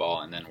about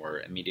baseball and then were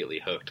immediately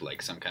hooked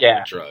like some kind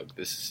of drug.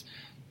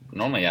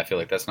 Normally I feel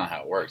like that's not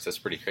how it works. That's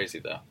pretty crazy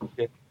though.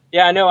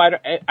 Yeah, no, I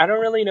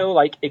don't really know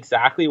like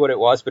exactly what it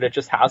was, but it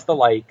just has the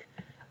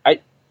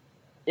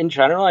in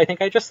general, I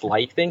think I just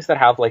like things that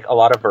have like a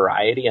lot of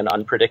variety and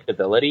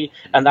unpredictability.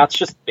 And that's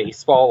just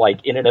baseball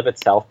like in and of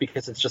itself,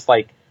 because it's just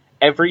like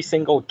every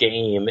single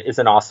game is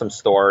an awesome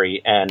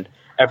story, and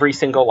every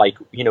single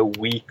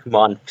week,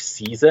 month,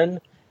 season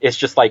is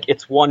just like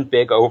it's one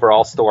big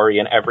overall story,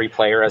 and every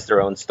player has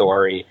their own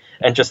story,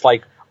 and just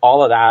like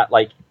all of that,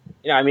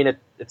 I mean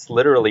it's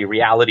literally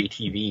reality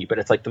TV, but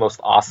it's like the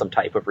most awesome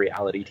type of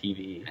reality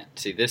TV.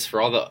 See, this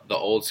for all the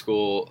old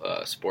school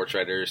sports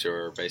writers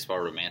or baseball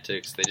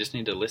romantics, they just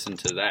need to listen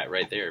to that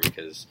right there,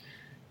 because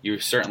you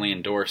certainly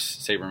endorse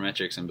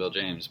Sabermetrics and Bill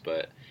James,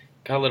 but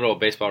got a little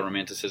baseball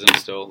romanticism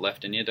still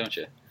left in you, don't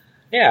you?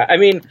 Yeah, I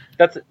mean,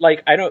 that's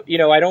like,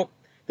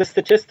 the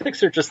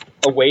statistics are just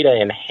a way to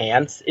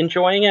enhance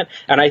enjoying it.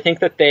 And I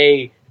think that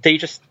they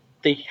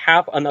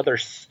have another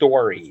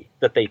story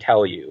that they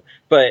tell you,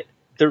 but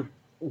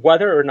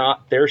whether or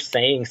not they're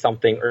saying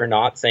something or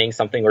not saying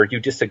something, or you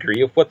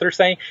disagree with what they're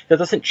saying, that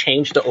doesn't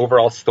change the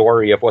overall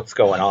story of what's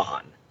going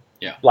on.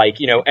 Yeah.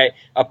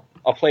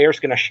 A player's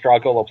going to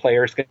struggle, a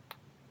player's going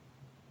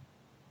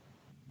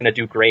to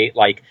do great,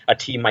 like a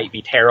team might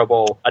be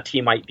terrible, a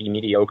team might be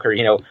mediocre,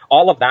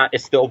 all of that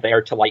is still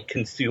there to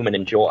consume and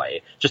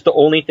enjoy. Just the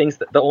only things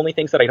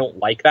that I don't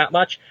like that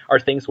much are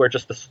things where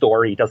just the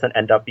story doesn't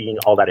end up being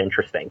all that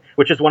interesting,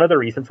 which is one of the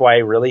reasons why I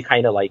really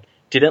kind of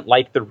didn't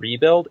like the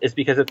rebuild, is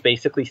because it's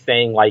basically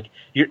saying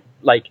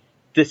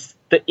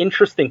the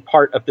interesting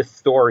part of this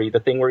story, the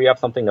thing where you have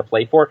something to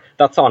play for,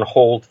 that's on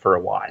hold for a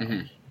while.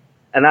 Mm-hmm.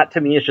 And that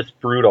to me is just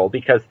brutal,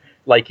 because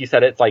like you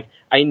said, it's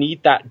I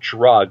need that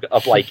drug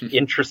of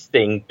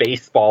interesting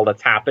baseball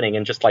that's happening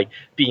and just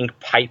being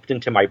piped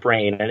into my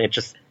brain, and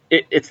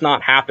it's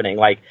not happening.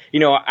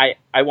 I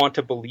want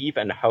to believe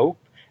and hope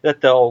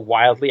that they'll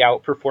wildly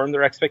outperform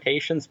their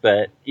expectations,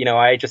 but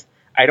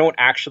I don't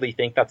actually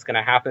think that's going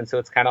to happen. So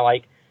it's kind of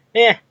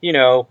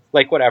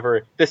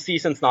whatever. This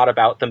season's not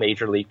about the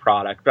major league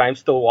product, but I'm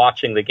still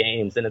watching the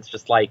games, and it's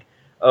just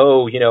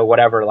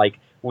whatever.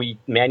 We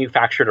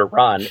manufactured a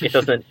run. It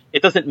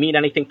doesn't mean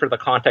anything for the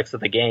context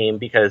of the game,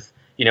 because,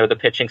 the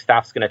pitching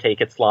staff's going to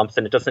take its lumps,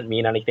 and it doesn't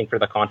mean anything for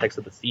the context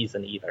of the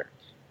season either.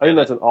 I think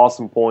that's an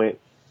awesome point,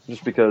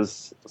 just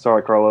because,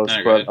 sorry, Carlos,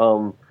 but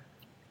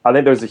I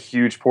think there's a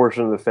huge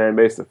portion of the fan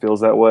base that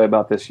feels that way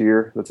about this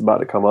year that's about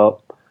to come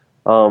up.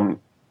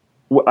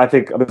 I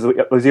think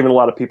there's even a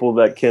lot of people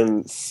that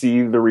can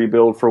see the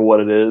rebuild for what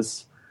it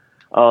is,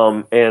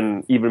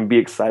 and even be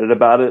excited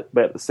about it.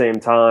 But at the same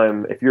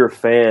time, if you're a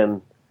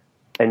fan,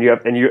 and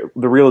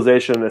the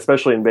realization,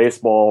 especially in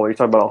baseball, you're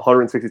talking about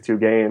 162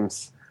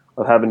 games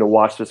of having to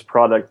watch this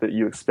product that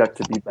you expect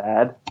to be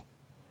bad,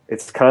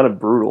 it's kind of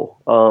brutal.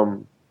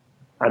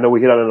 I know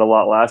we hit on it a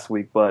lot last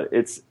week, but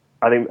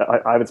I think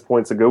Ivan's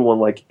point's a good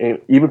one.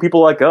 Even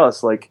people like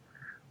us,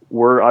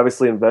 we're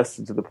obviously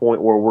invested to the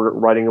point where we're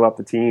writing about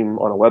the team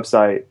on a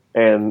website,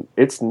 and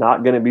it's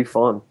not going to be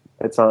fun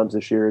at times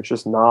this year. It's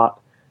just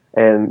not.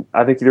 And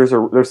I think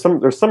there's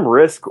some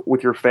risk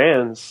with your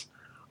fans,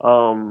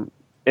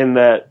 in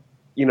that,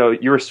 you know,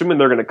 you're assuming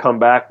they're going to come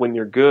back when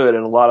you're good,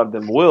 and a lot of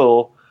them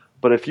will.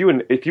 But if you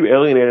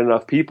alienate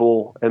enough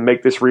people and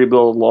make this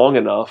rebuild long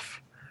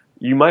enough,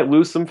 you might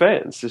lose some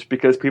fans just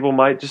because people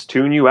might just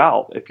tune you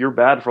out if you're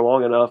bad for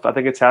long enough. I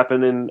think it's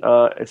happened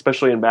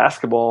especially in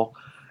basketball,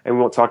 and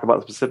we won't talk about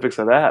the specifics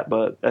of that,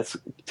 but that's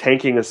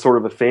tanking is sort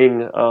of a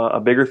thing, a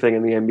bigger thing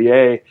in the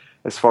NBA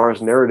as far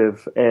as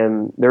narrative.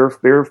 And there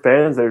are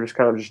fans that are just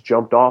kind of just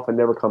jumped off and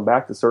never come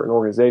back to certain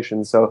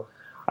organizations. So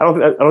I don't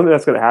think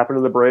that's going to happen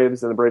to the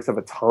Braves, and the Braves have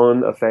a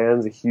ton of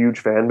fans, a huge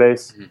fan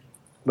base. Mm-hmm.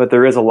 But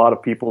there is a lot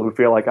of people who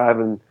feel like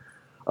Ivan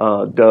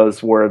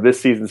does, where this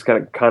season's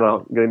kind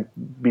of going to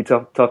be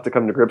tough to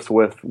come to grips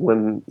with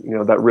when, you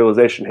know, that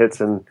realization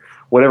hits, and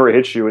whenever it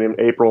hits you in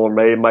April or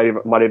May, it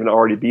might even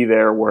already be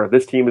there, where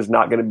this team is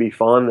not going to be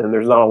fun, and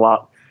there's not a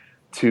lot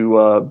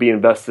to be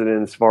invested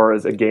in as far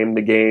as a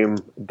game-to-game,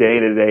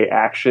 day-to-day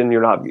action.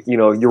 You're not, you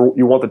know,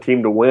 you want the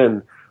team to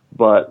win,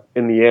 but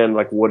in the end,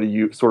 like, what are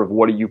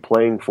you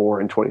playing for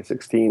in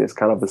 2016 is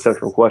kind of the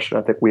central question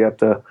I think we have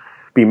to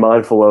be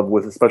mindful of,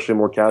 with especially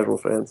more casual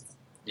fans.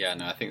 Yeah,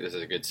 no, I think this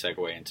is a good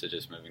segue into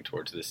just moving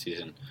towards this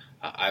season.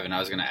 Ivan, I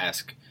was going to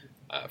ask,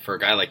 for a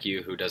guy like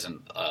you who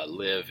doesn't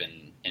live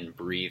and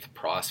breathe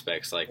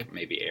prospects like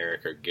maybe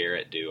Eric or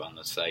Garrett do on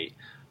the site,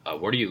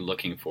 what are you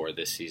looking for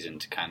this season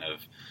to kind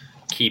of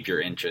keep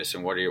your interest,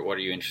 and what are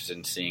you interested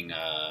in seeing?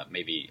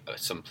 Maybe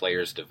some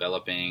players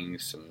developing,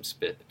 some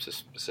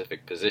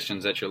specific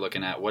positions that you're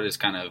looking at. What is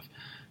kind of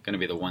going to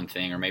be the one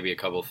thing, or maybe a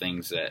couple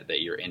things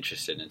that you're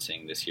interested in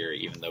seeing this year,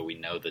 even though we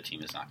know the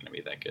team is not going to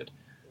be that good?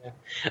 Yeah.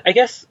 I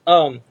guess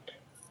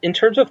in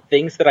terms of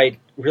things that I'd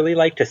really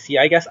like to see,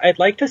 I guess I'd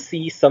like to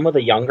see some of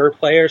the younger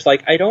players.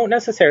 Like, I don't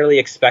necessarily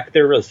expect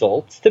their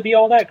results to be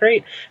all that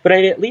great, but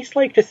I'd at least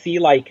like to see,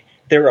 like,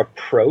 their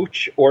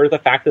approach or the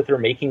fact that they're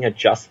making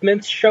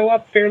adjustments show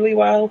up fairly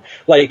well.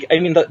 Like, I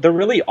mean, the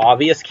really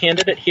obvious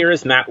candidate here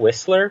is Matt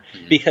Whistler,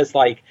 because,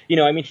 like, you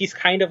know, I mean, he's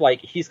kind of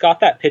like, he's got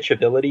that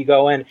pitchability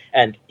going,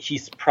 and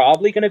he's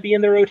probably going to be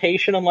in the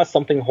rotation unless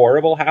something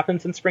horrible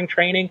happens in spring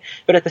training.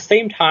 But at the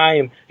same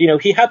time, you know,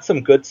 he had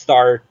some good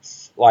starts.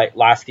 Like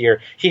last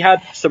year, he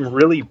had some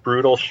really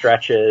brutal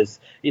stretches.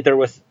 There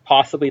was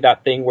possibly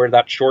that thing where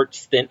that short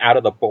stint out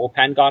of the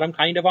bullpen got him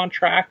kind of on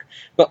track,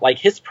 but like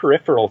his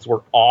peripherals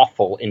were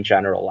awful in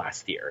general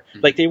last year.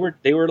 Mm-hmm. Like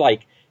they were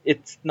like,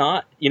 it's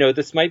not, you know,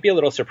 this might be a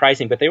little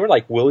surprising, but they were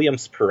like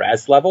Williams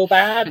Perez level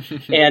bad.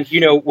 And, you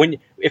know,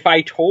 if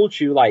I told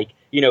you, like,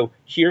 you know,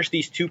 here's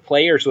these two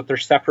players with their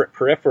separate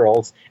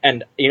peripherals,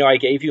 and, you know, I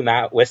gave you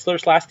Matt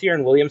Whistler's last year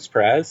and Williams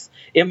Perez,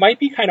 it might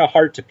be kind of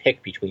hard to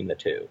pick between the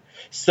two.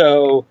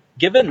 So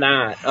given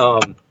that,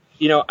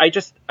 you know,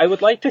 I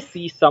would like to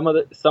see some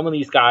of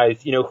these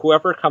guys, you know,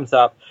 whoever comes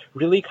up,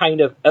 really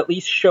kind of at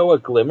least show a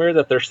glimmer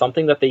that there's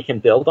something that they can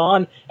build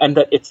on, and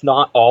that it's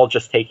not all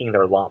just taking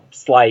their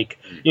lumps. Like,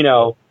 you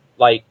know,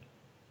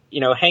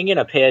 hanging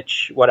a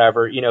pitch,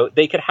 whatever, you know,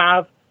 they could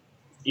have,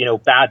 you know,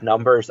 bad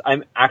numbers.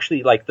 I'm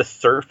actually, like, the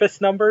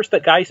surface numbers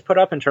that guys put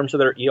up in terms of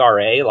their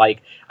ERA,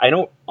 like, I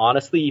don't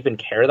honestly even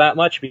care that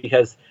much,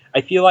 because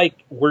I feel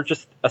like we're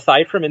just,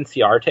 aside from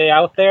Inciarte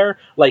out there,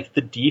 like,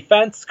 the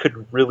defense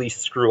could really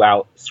screw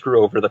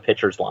over the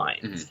pitcher's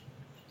lines. Mm-hmm.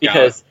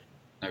 Because,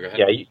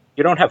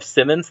 you don't have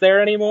Simmons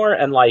there anymore,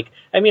 and, like,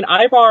 I mean,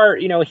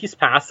 Ibar, you know, he's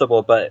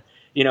passable, but,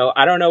 you know,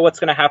 I don't know what's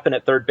going to happen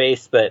at third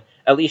base, but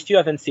at least you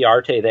have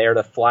Inciarte there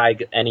to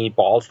flag any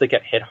balls that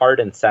get hit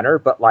hard in center,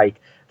 but, like,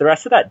 the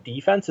rest of that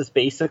defense is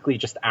basically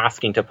just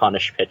asking to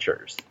punish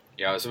pitchers.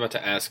 Yeah, I was about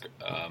to ask,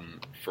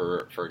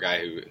 for a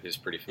guy who's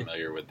pretty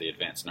familiar with the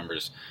advanced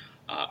numbers,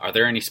 are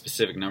there any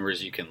specific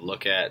numbers you can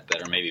look at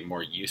that are maybe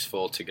more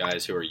useful to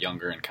guys who are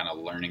younger and kind of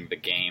learning the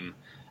game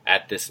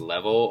at this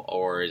level,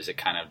 or is it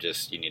kind of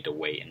just you need to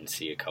wait and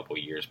see a couple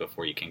years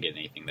before you can get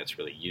anything that's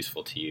really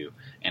useful to you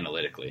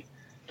analytically?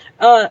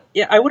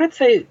 Yeah, I wouldn't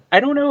say, I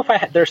don't know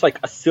if there's like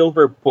a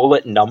silver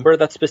bullet number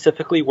that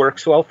specifically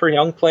works well for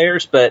young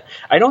players, but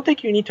I don't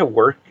think you need to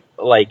work,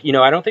 like, you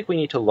know, I don't think we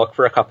need to look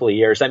for a couple of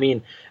years. I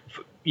mean,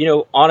 you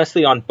know,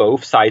 honestly, on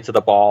both sides of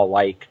the ball,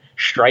 like,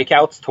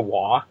 strikeouts to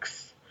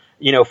walks,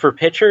 you know, for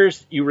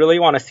pitchers, you really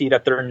want to see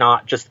that they're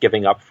not just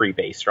giving up free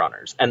base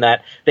runners, and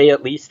that they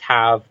at least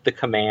have the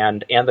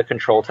command and the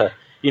control to,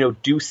 you know,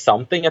 do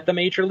something at the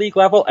major league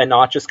level, and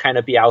not just kind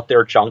of be out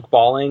there junk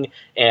balling.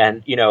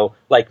 And, you know,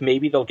 like,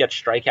 maybe they'll get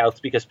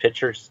strikeouts because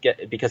hitters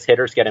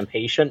get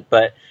impatient.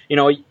 But, you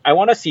know, I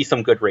want to see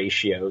some good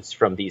ratios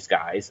from these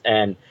guys.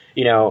 And,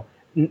 you know,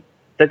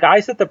 the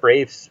guys that the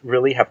Braves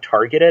really have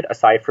targeted,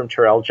 aside from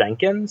Terrell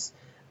Jenkins,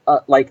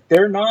 like,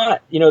 they're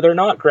not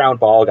ground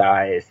ball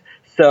guys.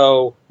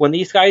 So when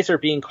these guys are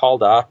being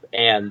called up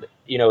and,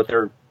 you know,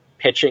 they're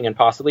pitching and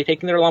possibly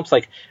taking their lumps,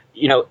 like,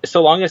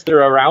 so long as they're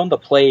around the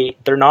plate,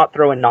 they're not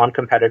throwing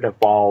non-competitive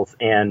balls,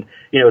 and,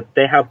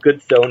 they have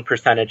good zone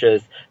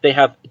percentages, they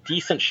have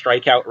decent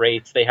strikeout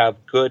rates, they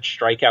have good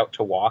strikeout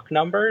to walk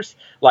numbers,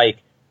 like,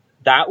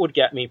 that would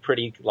get me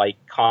pretty, like,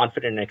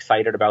 confident and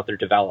excited about their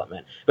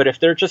development. But if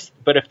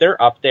they're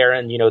up there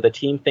and, the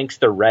team thinks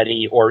they're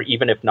ready, or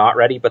even if not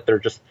ready, but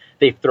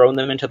they've thrown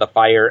them into the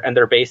fire, and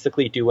they're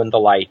basically doing the,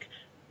 like,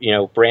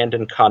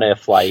 Brandon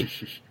Cuniff, like,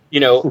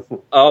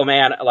 oh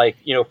man, like,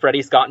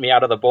 Freddie's gotten me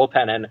out of the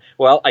bullpen, and,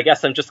 well, I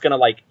guess I'm just going to,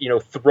 like,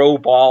 throw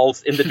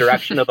balls in the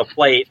direction of the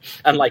plate,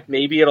 and, like,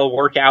 maybe it'll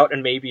work out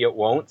and maybe it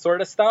won't, sort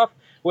of stuff,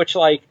 which,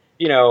 like,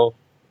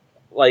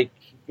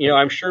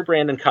 I'm sure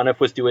Brandon Cuniff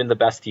was doing the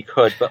best he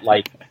could, but,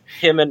 like,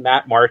 him and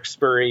Matt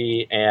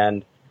Marksbury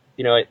and,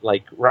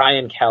 like,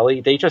 Ryan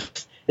Kelly, they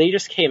just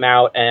came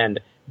out and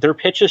their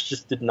pitches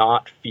just did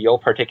not feel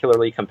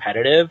particularly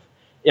competitive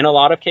in a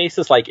lot of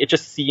cases. Like, it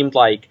just seemed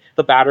like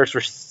the batters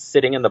were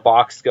sitting in the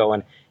box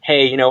going,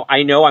 hey,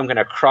 I know I'm going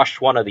to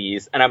crush one of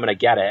these and I'm going to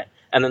get it.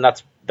 And then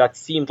that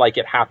seemed like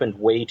it happened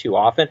way too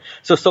often.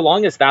 So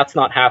long as that's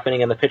not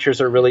happening and the pitchers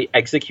are really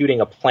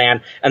executing a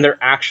plan and they're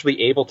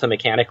actually able to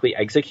mechanically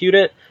execute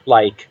it,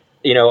 like,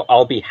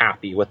 I'll be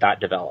happy with that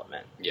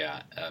development.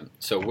 Yeah.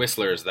 So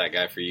Whistler is that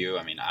guy for you.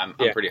 I mean, I'm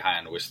pretty high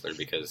on Whistler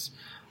because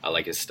I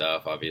like his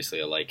stuff.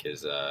 Obviously, I like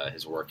his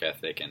work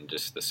ethic and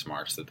just the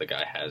smarts that the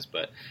guy has.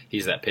 But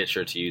he's that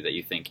pitcher to you that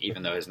you think,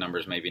 even though his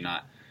numbers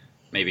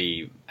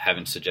maybe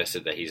haven't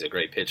suggested that he's a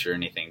great pitcher or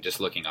anything, just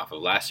looking off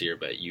of last year,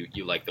 but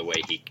you like the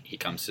way he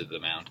comes to the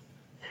mound.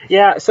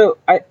 Yeah, so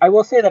I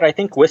will say that I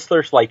think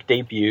Whistler's, like,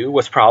 debut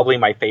was probably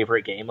my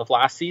favorite game of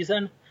last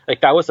season.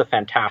 Like, that was a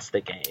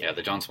fantastic game. Yeah,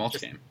 the John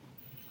Smoltz game.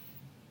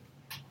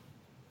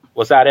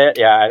 Was that it?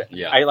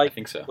 Yeah. I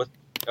think so.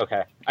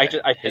 Okay.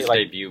 Yeah, his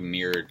debut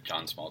mirrored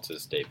John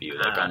Smoltz's debut,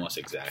 like, almost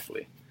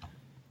exactly.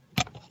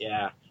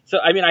 Yeah. So,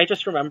 I mean, I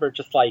just remember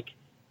just, like,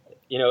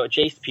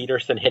 Jace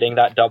Peterson hitting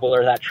that double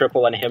or that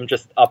triple and him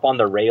just up on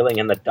the railing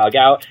in the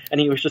dugout. And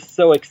he was just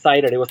so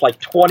excited. It was like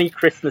 20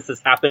 Christmases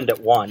happened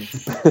at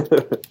once.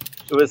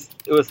 It was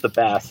the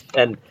best.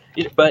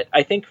 But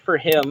I think for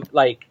him,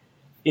 like,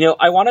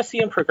 I want to see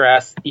him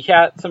progress. He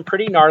had some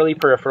pretty gnarly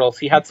peripherals.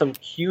 He had some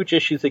huge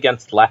issues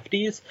against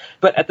lefties.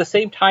 But at the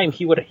same time,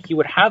 he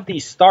would have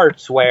these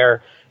starts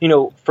where,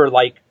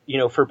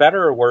 for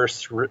better or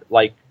worse,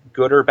 like,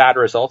 good or bad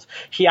results,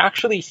 he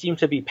actually seemed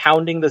to be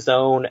pounding the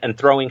zone and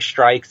throwing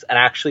strikes and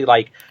actually,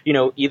 like,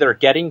 either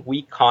getting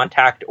weak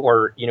contact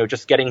or,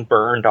 just getting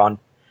burned on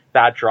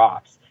bad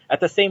drops. At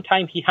the same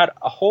time, he had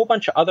a whole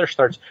bunch of other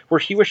starts where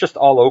he was just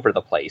all over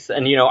the place.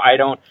 And,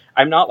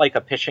 I'm not like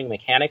a pitching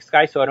mechanics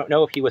guy, so I don't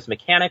know if he was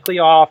mechanically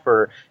off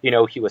or,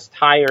 he was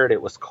tired,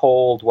 it was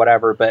cold,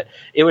 whatever. But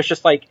it was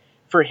just like,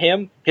 for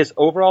him, his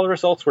overall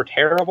results were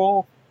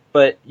terrible,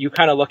 but you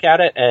kind of look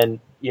at it and,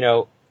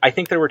 I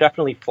think there were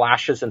definitely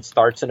flashes and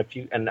starts and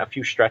a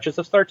few stretches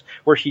of starts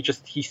where he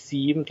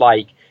seemed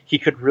like he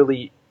could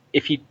really,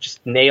 if he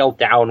just nailed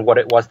down what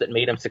it was that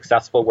made him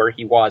successful where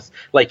he was,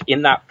 like,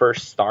 in that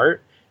first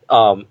start,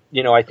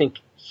 I think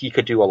he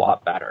could do a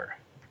lot better.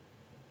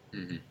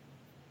 Mm-hmm.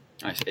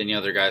 Nice. Any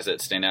other guys that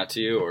stand out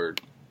to you, or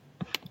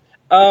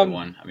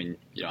one? I mean,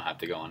 you don't have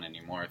to go on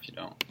anymore if you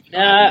don't. If you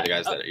don't have any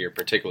other guys that you're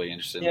particularly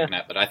interested in looking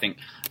at. But I think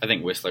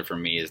Whistler for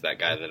me is that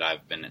guy that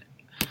I've been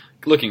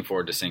looking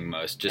forward to seeing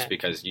most, just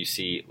because you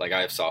see, like, I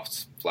have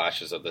soft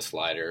flashes of the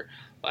slider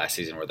last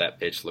season where that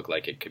pitch looked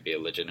like it could be a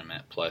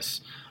legitimate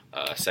plus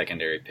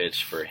secondary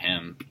pitch for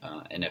him,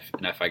 and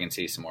if I can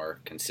see some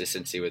more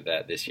consistency with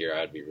that this year,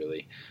 I'd be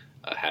really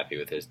happy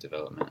with his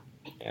development.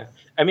 Yeah,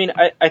 I mean,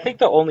 I think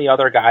the only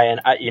other guy, and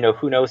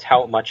who knows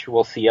how much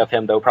we'll see of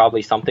him, though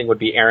probably something, would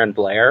be Aaron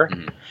Blair,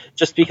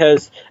 just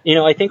because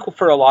I think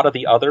for a lot of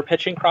the other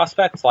pitching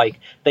prospects, like,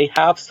 they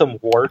have some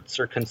warts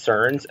or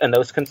concerns, and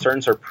those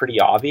concerns are pretty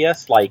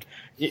obvious, like,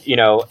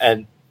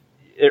 and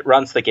it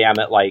runs the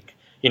gamut, like,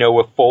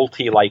 with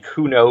Folty, like,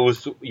 who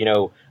knows,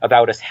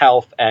 about his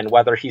health and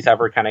whether he's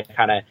ever kind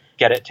of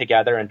get it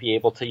together and be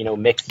able to,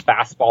 mix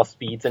fastball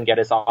speeds and get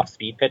his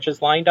off-speed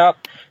pitches lined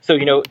up. So,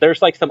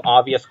 there's, like, some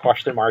obvious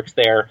question marks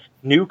there.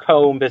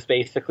 Newcomb is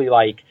basically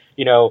like,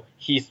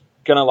 he's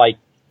gonna, like,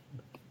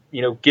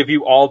 give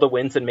you all the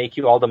wins and make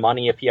you all the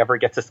money if he ever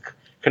gets his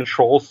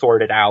control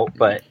sorted out.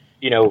 But,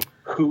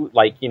 who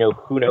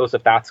knows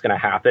if that's going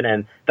to happen?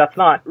 And that's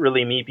not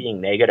really me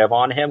being negative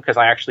on him, because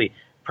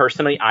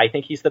personally, I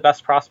think he's the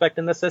best prospect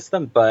in the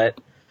system, but,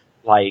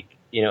 like,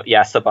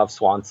 yes, above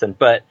Swanson,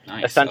 but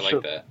nice. Essentially, I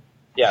like that.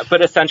 Yeah,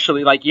 but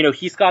essentially, like,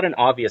 he's got an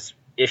obvious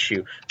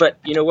issue. But,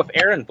 with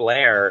Aaron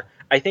Blair,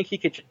 I think he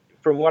could,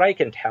 from what I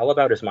can tell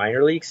about his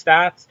minor league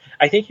stats,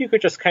 I think you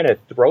could just kind of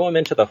throw him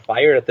into the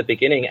fire at the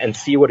beginning and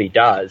see what he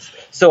does.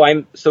 So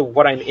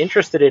what I'm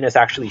interested in is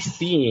actually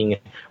seeing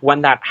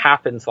when that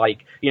happens,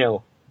 like,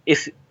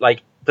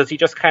 does he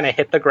just kind of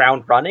hit the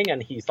ground running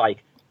and he's,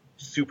 like,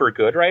 super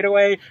good right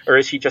away? Or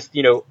is he just,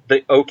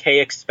 the okay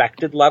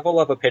expected level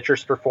of a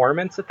pitcher's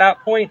performance at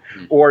that point?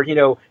 Or,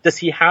 does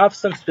he have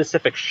some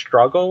specific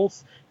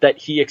struggles that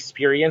he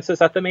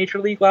experiences at the major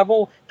league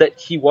level that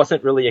he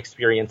wasn't really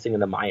experiencing in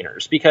the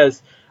minors?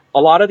 Because a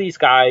lot of these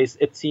guys,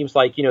 it seems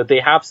like, they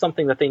have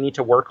something that they need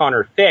to work on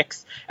or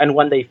fix. And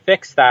when they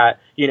fix that,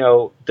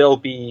 they'll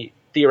be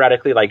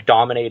theoretically like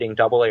dominating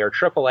AA or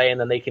AAA, and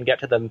then they can get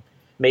to the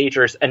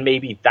majors. And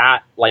maybe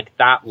that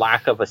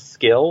lack of a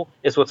skill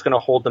is what's going to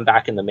hold them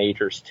back in the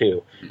majors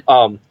too.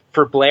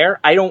 For Blair,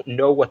 I don't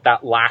know what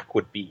that lack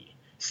would be.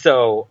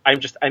 So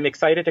I'm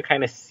excited to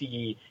kind of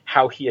see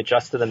how he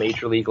adjusts to the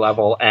major league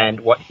level and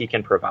what he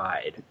can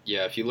provide.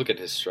 Yeah, if you look at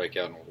his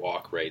strikeout and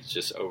walk rates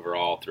just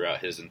overall throughout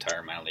his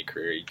entire minor league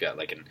career, you got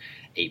like an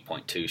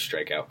 8.2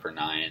 strikeout per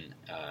 9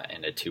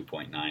 and a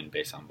 2.9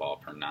 base on ball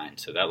per 9.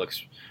 So that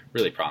looks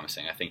really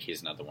promising. I think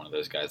he's another one of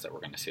those guys that we're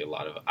going to see a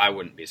lot of. I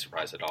wouldn't be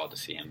surprised at all to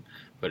see him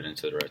put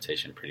into the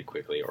rotation pretty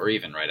quickly, or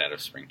even right out of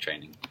spring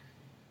training.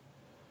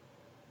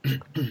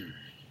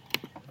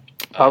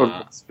 I would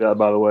that,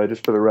 by the way,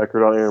 just for the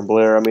record on Aaron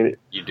Blair. I mean,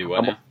 you do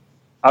what now?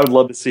 I would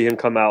love to see him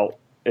come out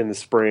in the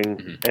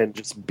spring and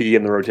just be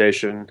in the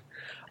rotation.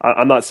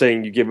 I'm not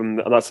saying you give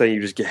him. I'm not saying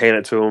you just hand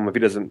it to him if he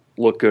doesn't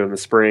look good in the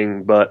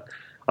spring. But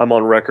I'm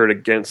on record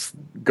against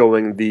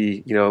going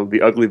the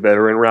ugly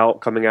veteran route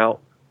coming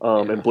out.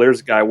 And Blair's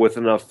a guy with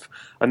enough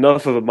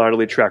of a minor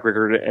league track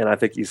record, and I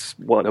think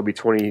he'll be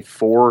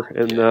 24 by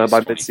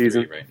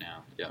midseason right now.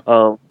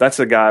 Yeah. That's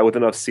a guy with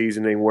enough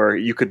seasoning where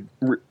you could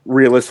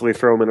realistically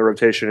throw him in the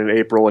rotation in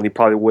April and he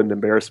probably wouldn't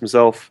embarrass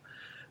himself.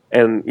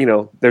 And,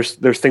 there's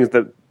things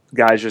that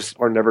guys just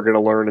are never going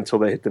to learn until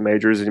they hit the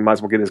majors, and you might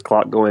as well get his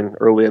clock going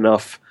early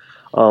enough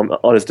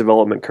on his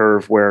development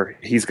curve where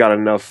he's got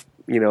enough,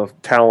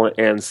 talent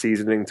and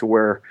seasoning to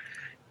where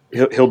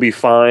he'll be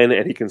fine,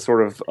 and he can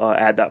sort of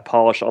add that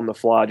polish on the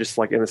fly, just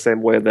like in the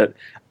same way that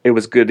it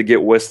was good to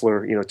get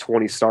Whistler,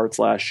 20 starts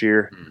last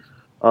year.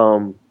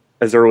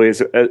 As early as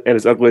and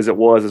as ugly as it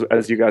was,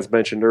 as you guys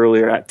mentioned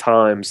earlier, at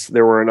times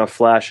there were enough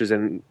flashes,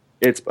 and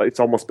it's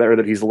almost better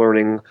that he's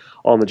learning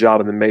on the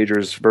job in the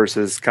majors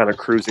versus kind of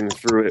cruising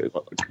through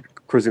AA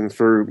and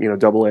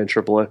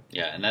AAA.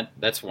 Yeah, and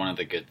that's one of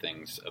the good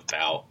things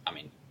about,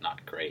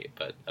 not great,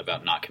 but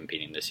about not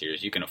competing this year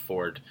is you can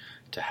afford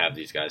to have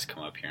these guys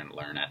come up here and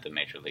learn at the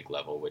major league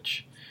level,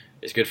 which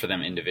is good for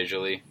them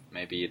individually.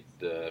 Maybe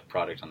the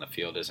product on the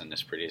field isn't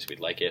as pretty as we'd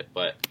like it,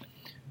 but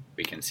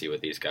we can see what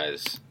these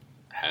guys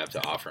have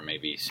to offer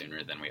maybe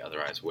sooner than we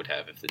otherwise would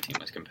have if the team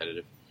was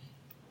competitive.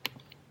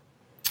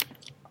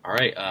 All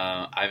right,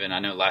 Ivan, I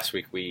know last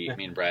week me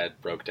and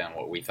Brad broke down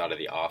what we thought of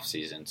the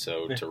offseason.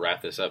 So to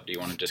wrap this up, do you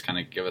want to just kind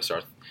of give us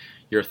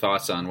your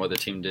thoughts on what the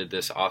team did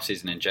this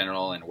offseason in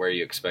general and where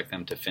you expect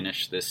them to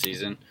finish this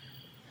season?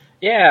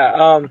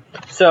 Yeah,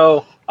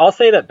 so I'll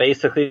say that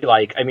basically,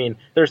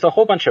 there's a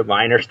whole bunch of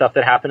minor stuff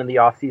that happened in the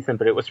offseason,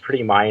 but it was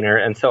pretty minor.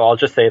 And so I'll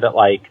just say that,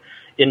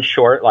 in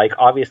short,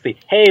 obviously,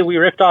 hey, we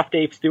ripped off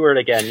Dave Stewart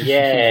again.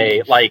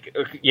 Yay.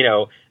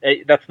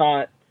 That's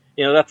not,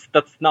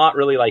 that's not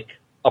really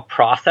a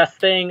process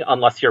thing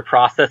unless your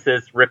process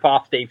is rip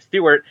off Dave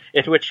Stewart,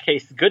 in which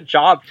case, good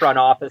job, front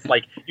office.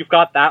 You've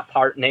got that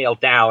part nailed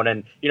down,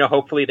 and,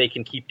 hopefully they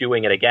can keep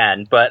doing it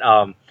again. But,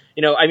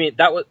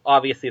 that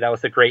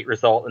was a great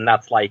result, and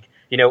that's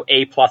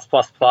A+++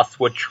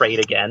 would trade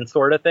again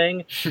sort of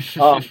thing.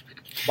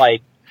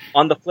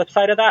 On the flip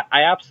side of that,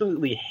 I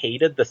absolutely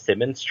hated the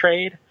Simmons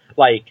trade.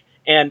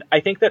 And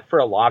I think that for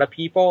a lot of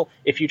people,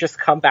 if you just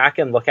come back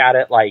and look at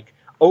it,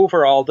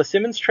 overall, the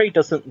Simmons trade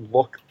doesn't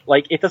look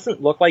like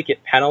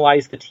it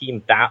penalized the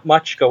team that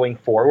much going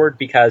forward,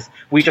 because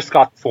we just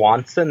got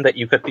Swanson that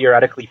you could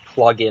theoretically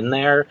plug in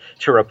there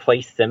to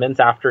replace Simmons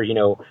after, a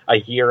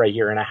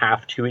year and a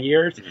half, 2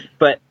 years.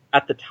 But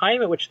at the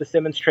time at which the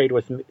Simmons trade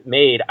was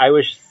made, I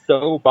was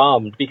so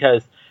bummed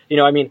because,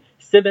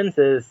 Simmons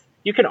is,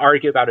 you can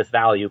argue about his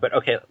value, but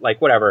okay,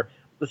 whatever.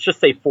 Let's just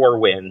say 4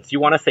 wins. You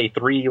want to say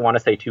 3, you want to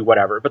say 2,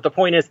 whatever. But the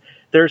point is,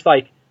 there's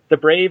the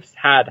Braves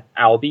had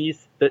Albies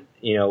that,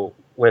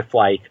 with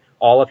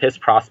all of his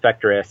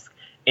prospect risk,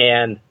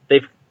 and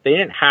they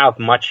didn't have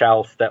much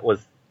else that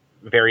was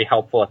very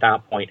helpful at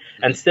that point.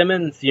 And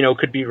Simmons,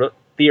 could be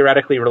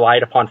theoretically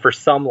relied upon for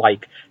some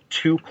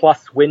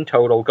 2+ win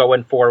total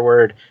going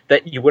forward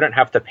that you wouldn't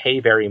have to pay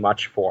very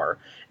much for.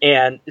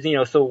 And,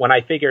 so when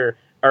I figure,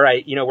 all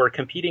right, we're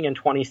competing in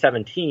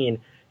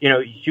 2017,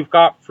 you've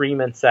got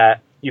Freeman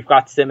set, you've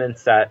got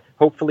Simmons set,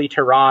 hopefully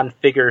Tehran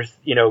figures,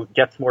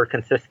 gets more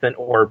consistent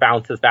or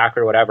bounces back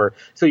or whatever.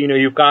 So,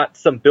 you've got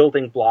some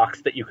building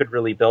blocks that you could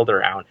really build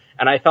around.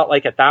 And I felt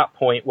like at that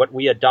point, what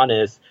we had done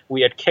is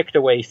we had kicked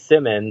away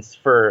Simmons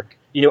for,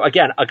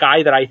 again, a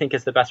guy that I think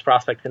is the best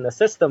prospect in the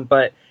system,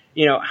 but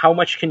how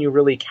much can you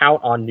really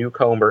count on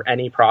Newcomb or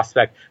any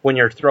prospect when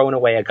you're throwing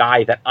away a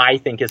guy that I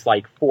think is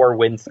 4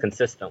 wins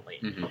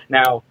consistently?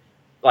 Now,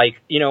 I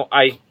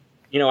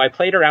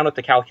played around with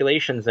the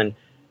calculations, and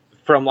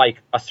from like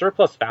a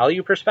surplus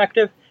value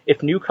perspective,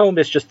 if Newcomb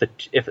is just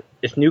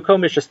if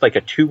Newcomb is just like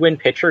a 2-win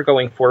pitcher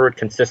going forward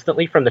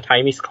consistently from the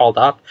time he's called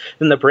up,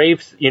 then the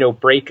Braves,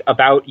 break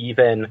about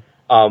even.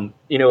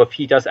 If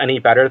he does any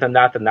better than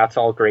that, then that's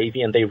all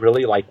gravy, and they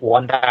really like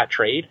won that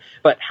trade.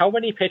 But how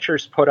many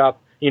pitchers put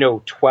up,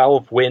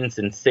 12 wins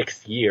in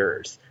 6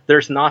 years?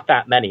 There's not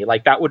that many.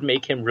 Like, that would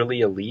make him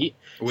really elite.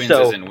 Wins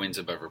as in wins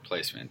above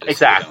replacement.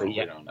 Exactly.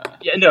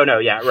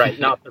 Right.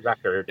 Not the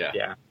record.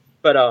 Yeah.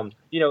 But,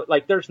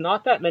 there's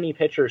not that many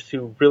pitchers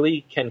who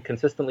really can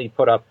consistently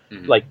put up,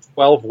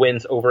 12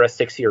 wins over a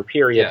 6-year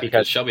period.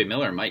 Because Shelby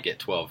Miller might get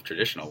 12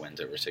 traditional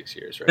wins over 6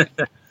 years, right?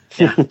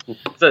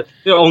 So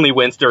it only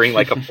wins during,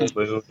 like, a full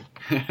moon.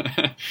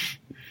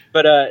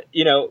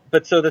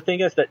 But so the thing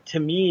is that, to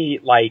me,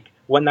 like,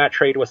 when that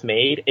trade was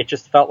made, it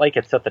just felt like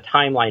it set the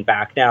timeline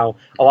back. Now,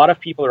 a lot of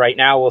people right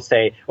now will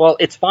say, well,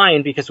 it's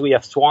fine because we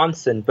have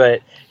Swanson,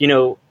 but,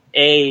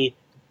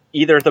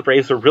 either the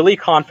Braves were really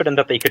confident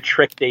that they could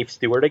trick Dave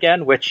Stewart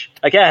again, which,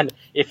 again,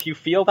 if you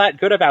feel that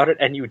good about it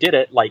and you did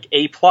it, like,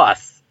 A+,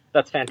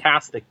 that's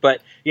fantastic.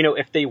 But,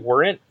 if they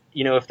weren't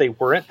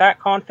that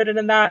confident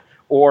in that,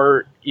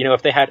 or,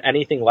 if they had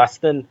anything less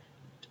than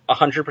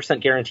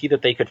 100% guarantee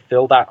that they could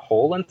fill that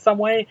hole in some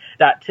way,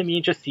 that to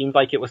me just seemed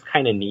like it was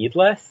kind of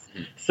needless.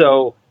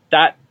 So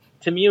that,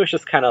 to me, was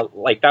just kind of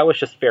like, that was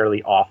just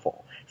fairly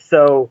awful.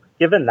 So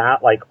given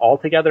that, like,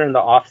 altogether in the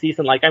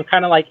offseason, like, I'm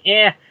kind of like,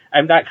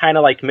 I'm that kind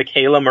of like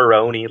Michaela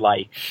Maroney,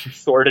 like,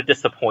 sort of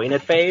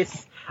disappointed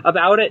face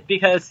about it,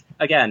 because,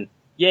 again,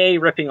 yay,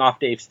 ripping off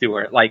Dave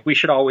Stewart. Like, we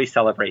should always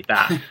celebrate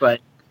that. But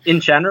in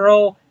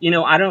general,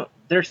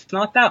 there's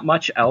not that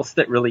much else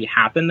that really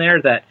happened there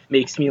that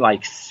makes me,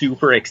 like,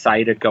 super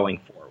excited going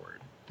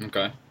forward.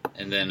 Okay.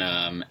 And then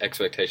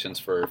expectations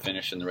for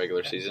finish in the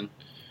regular season?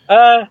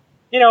 I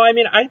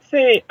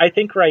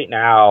think right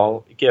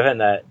now, given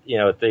that,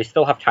 they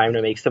still have time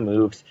to make some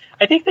moves,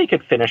 I think they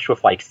could finish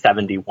with like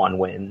 71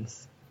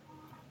 wins.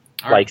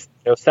 All right.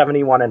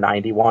 71 and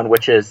 91,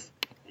 which is,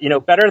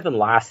 better than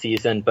last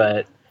season.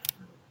 But,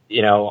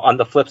 on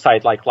the flip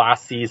side, like,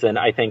 last season,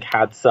 I think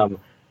had some,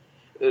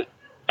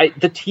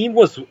 the team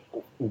was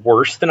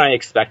worse than I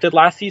expected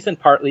last season,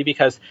 partly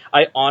because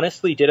I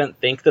honestly didn't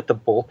think that the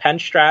bullpen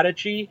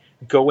strategy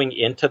going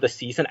into the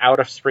season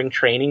out of spring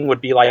training would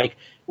be like,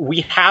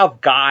 we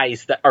have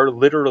guys that are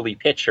literally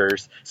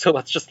pitchers, so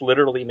let's just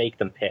literally make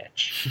them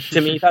pitch. To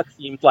me, that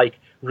seemed like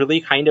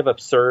really kind of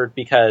absurd,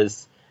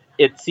 because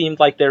it seemed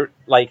like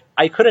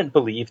I couldn't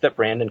believe that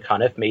Brandon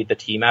Cuniff made the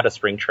team out of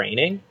spring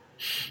training.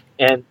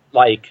 And,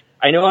 like,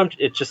 I know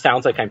it just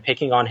sounds like I'm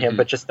picking on him,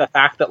 but just the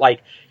fact that,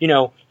 like,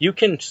 you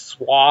can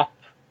swap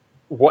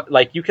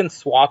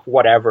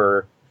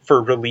whatever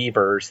for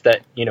relievers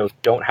that,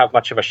 don't have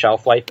much of a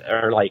shelf life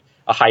or, like,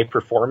 a high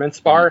performance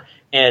bar,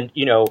 and,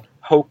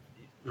 hope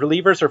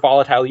relievers are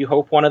volatile. You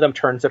hope one of them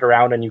turns it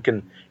around and you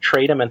can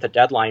trade them at the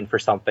deadline for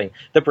something.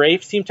 The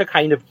Braves seem to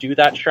kind of do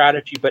that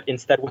strategy, but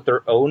instead with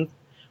their own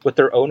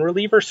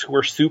relievers who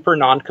were super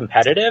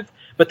non-competitive,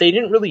 but they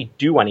didn't really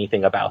do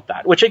anything about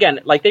that, which,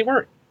 again, like, they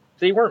weren't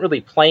really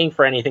playing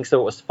for anything,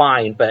 so it was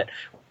fine. But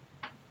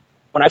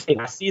when I was saying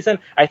last season,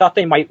 I thought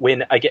they might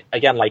win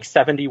again, like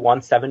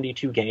 71,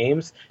 72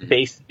 games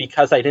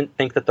because I didn't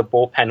think that the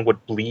bullpen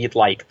would bleed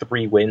like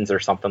 3 wins or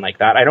something like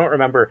that. I don't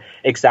remember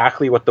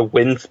exactly what the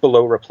wins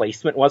below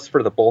replacement was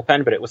for the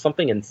bullpen, but it was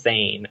something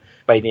insane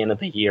by the end of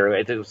the year.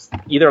 It was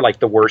either like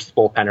the worst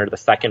bullpen or the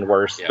second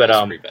worst. Yeah, but it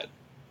was pretty bad.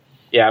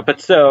 Yeah,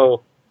 but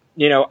so,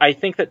 I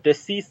think that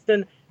this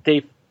season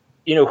they've,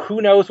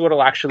 who knows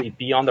what'll actually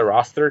be on the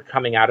roster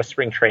coming out of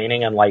spring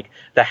training and, like,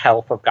 the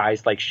health of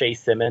guys like Shea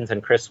Simmons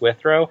and Chris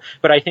Withrow.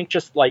 But I think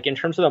just, like, in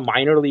terms of the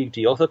minor league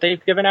deals that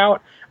they've given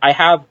out, I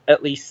have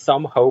at least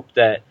some hope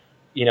that,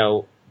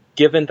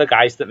 given the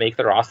guys that make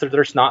the roster,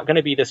 there's not going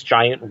to be this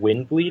giant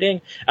wind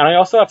bleeding. And I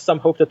also have some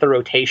hope that the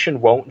rotation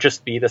won't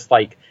just be this,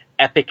 like,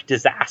 epic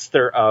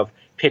disaster of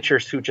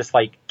pitchers who just,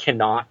 like,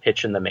 cannot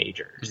pitch in the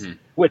majors,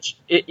 which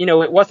it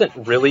wasn't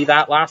really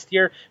that last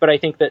year, but I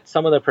think that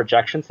some of the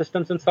projection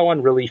systems and so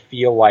on really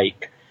feel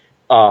like,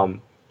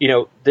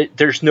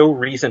 there's no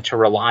reason to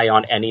rely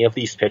on any of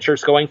these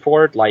pitchers going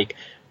forward. Like,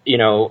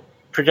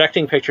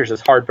 projecting pitchers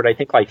is hard, but I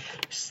think, like,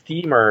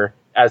 Steamer,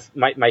 as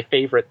my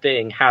favorite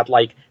thing, had,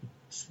 like,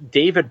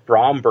 David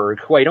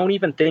Bromberg, who I don't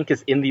even think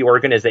is in the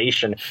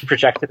organization,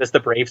 projected as the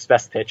Braves'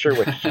 best pitcher,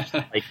 which is just,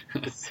 like,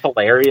 it's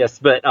hilarious.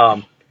 But,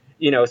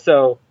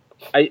 so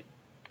I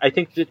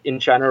think that in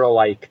general,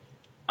 like,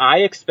 I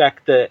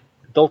expect that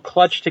they'll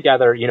clutch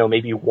together,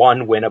 maybe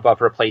 1 win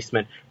above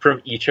replacement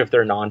from each of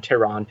their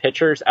non-Tehran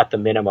pitchers at the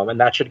minimum, and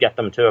that should get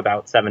them to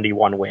about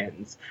 71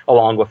 wins,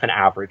 along with an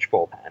average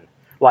bullpen.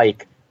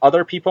 Like,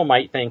 other people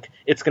might think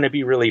it's going to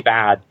be really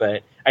bad,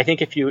 but I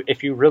think if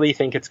you really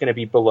think it's going to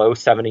be below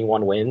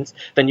 71 wins,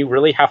 then you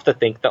really have to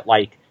think that,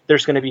 like,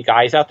 there's going to be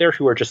guys out there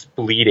who are just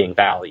bleeding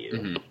value.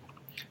 Mm-hmm.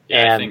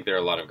 Yeah, I think there are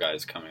a lot of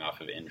guys coming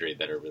off of injury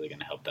that are really going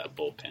to help that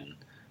bullpen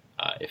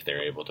if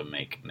they're able to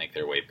make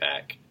their way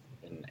back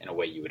in a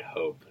way you would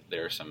hope.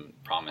 There are some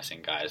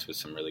promising guys with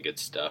some really good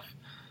stuff.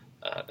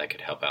 that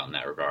could help out in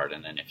that regard.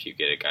 And then if you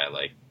get a guy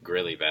like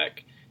Grilly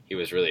back, he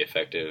was really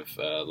effective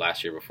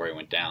last year before he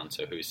went down.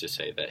 So who's to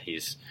say that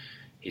he's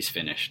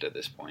finished at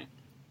this point?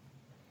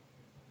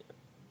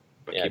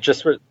 But yeah,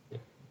 just for.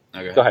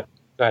 Okay. Go ahead.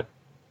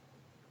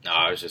 No,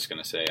 I was just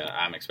going to say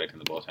I'm expecting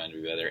the bullpen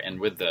to be better,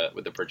 and with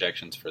the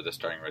projections for the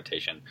starting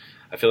rotation,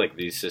 I feel like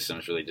these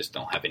systems really just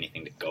don't have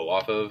anything to go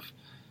off of.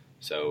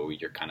 So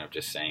you're kind of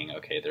just saying,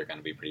 okay, they're going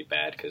to be pretty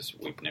bad because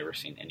we've never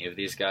seen any of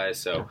these guys.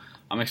 So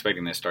I'm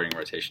expecting the starting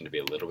rotation to be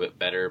a little bit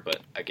better, but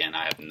again,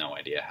 I have no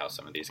idea how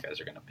some of these guys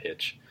are going to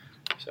pitch.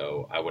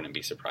 So I wouldn't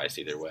be surprised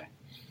either way.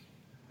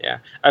 Yeah,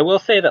 I will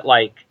say that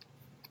like,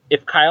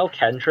 if Kyle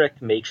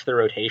Kendrick makes the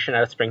rotation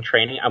out of spring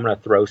training, I'm going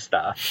to throw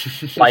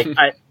stuff. Like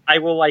I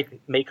will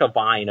like make a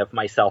vine of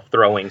myself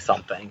throwing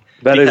something.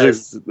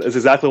 That's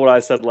exactly what I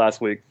said last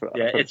week.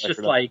 Yeah, it's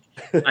just like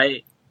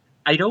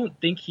I don't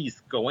think he's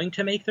going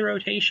to make the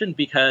rotation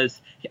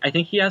because I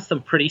think he has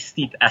some pretty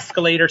steep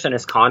escalators in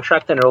his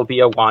contract, and it'll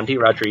be a Wandy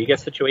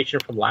Rodriguez situation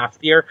from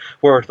last year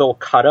where they'll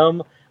cut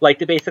him. Like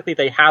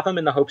they have him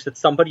in the hopes that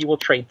somebody will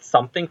trade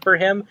something for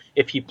him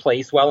if he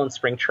plays well in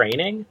spring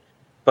training.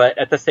 But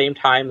at the same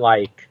time,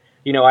 like,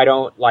 you know,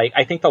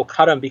 I think they'll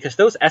cut him because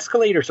those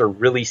escalators are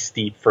really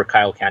steep for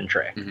Kyle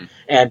Kendrick. Mm-hmm.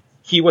 And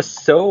he was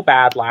so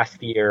bad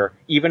last year,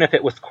 even if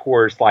it was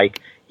Coors,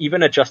 like,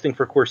 even adjusting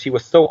for Coors, he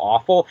was so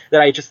awful that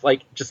I just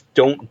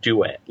don't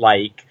do it.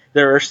 Like,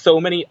 there are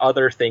so many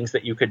other things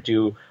that you could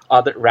do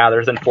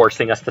rather than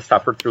forcing us to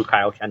suffer through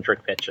Kyle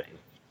Kendrick pitching.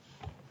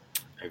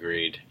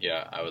 Agreed.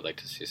 Yeah, I would like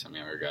to see some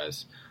younger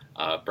guys.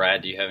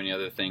 Brad, do you have any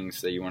other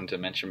things that you wanted to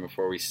mention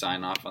before we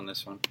sign off on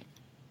this one?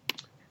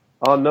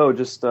 Oh no,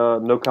 just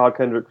no Kyle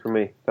Kendrick for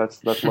me.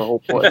 That's my whole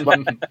point.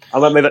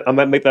 I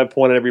might make that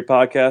point at every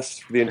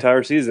podcast for the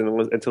entire season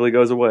until he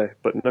goes away.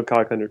 But no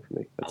Kyle Kendrick for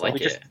me. That's I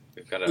like it.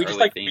 We've got an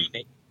early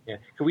theme.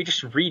 Can we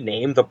just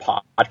rename the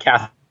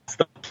podcast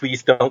the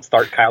Please Don't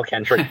Start Kyle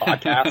Kendrick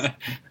podcast?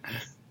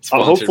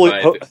 Sponsored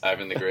by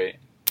Ivan the Great.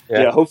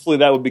 Yeah, hopefully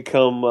that would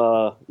become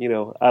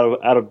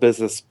out of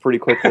business pretty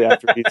quickly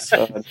after he's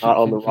not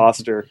on the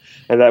roster,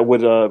 and that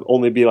would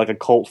only be like a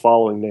cult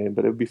following name,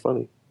 but it would be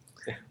funny.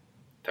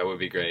 That would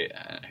be great.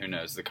 Who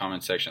knows? The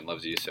comment section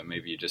loves you, so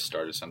maybe you just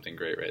started something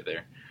great right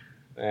there.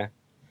 Yeah.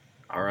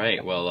 All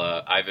right. Well,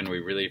 Ivan, we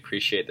really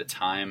appreciate the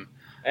time.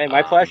 Hey,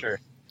 my pleasure.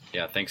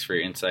 Yeah, thanks for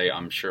your insight.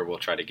 I'm sure we'll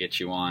try to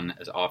get you on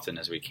as often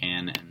as we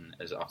can and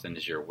as often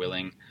as you're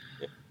willing.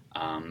 Yeah.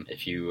 I'm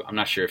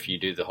not sure if you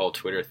do the whole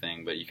Twitter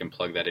thing, but you can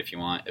plug that if you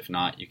want. If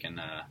not, you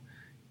can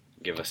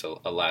give us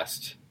a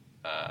last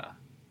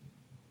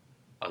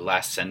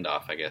send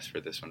off, I guess,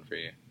 for this one for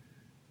you.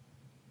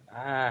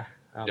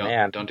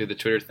 Don't do the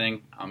Twitter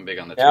thing. I'm big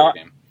on the Twitter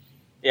game.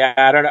 Yeah,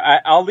 I don't know.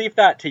 I'll leave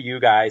that to you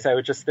guys. I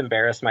would just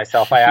embarrass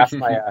myself. I asked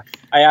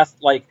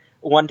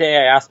one day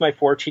I asked my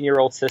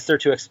 14-year-old sister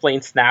to explain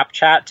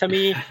Snapchat to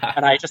me,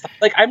 and I just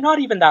I'm not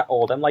even that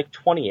old. I'm like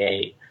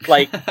 28.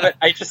 But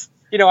I just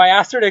I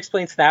asked her to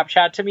explain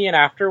Snapchat to me, and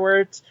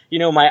afterwards,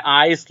 my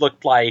eyes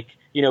looked like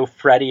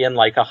Freddy in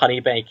like a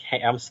Honeybank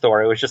ham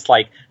store. It was just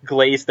like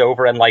glazed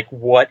over and like,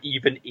 what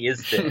even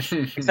is this?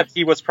 Except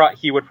he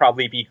would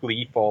probably be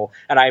gleeful.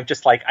 And I'm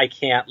just like, I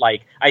can't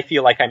I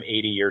feel like I'm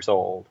 80 years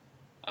old.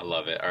 I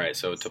love it. All right.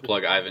 So to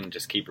plug Ivan,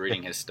 just keep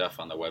reading his stuff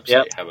on the website.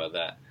 Yep. How about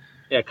that?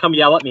 Yeah. Come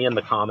yell at me in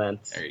the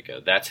comments. There you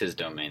go. That's his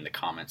domain, the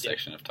comment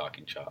section of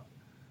Talking Chop.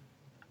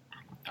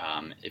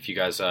 If you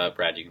guys,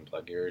 Brad, you can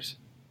plug yours.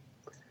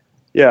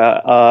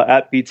 Yeah.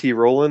 At BT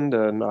Roland,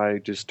 and I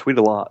just tweet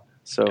a lot.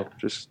 So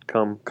just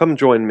come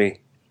join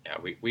me. Yeah,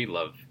 we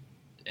love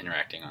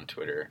interacting on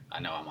Twitter. I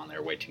know I'm on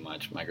there way too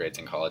much. My grades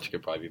in college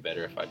could probably be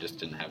better if I just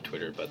didn't have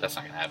Twitter, but that's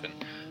not going to happen.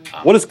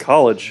 What is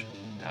college?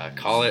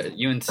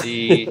 UNC,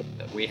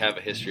 we have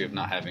a history of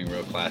not having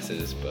real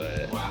classes,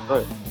 but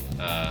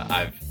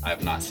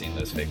I've not seen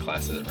those fake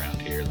classes around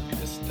here. Let me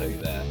just tell you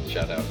that.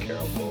 Shout out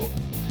Carol Bolt.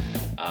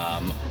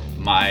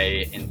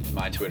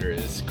 My Twitter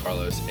is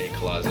Carlos A.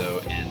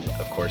 Colazo, and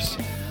of course,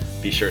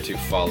 be sure to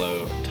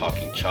follow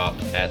Talking Chop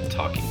at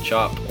Talking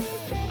Chop.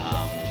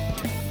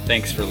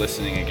 Thanks for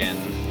listening again,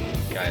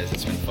 guys.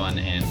 It's been fun,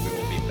 and we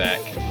will be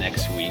back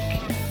next week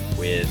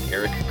with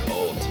Eric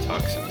Cole to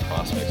talk some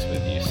prospects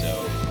with you.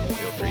 So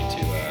feel free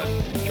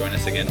to join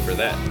us again for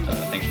that.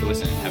 Thanks for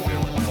listening. Have a good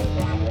one.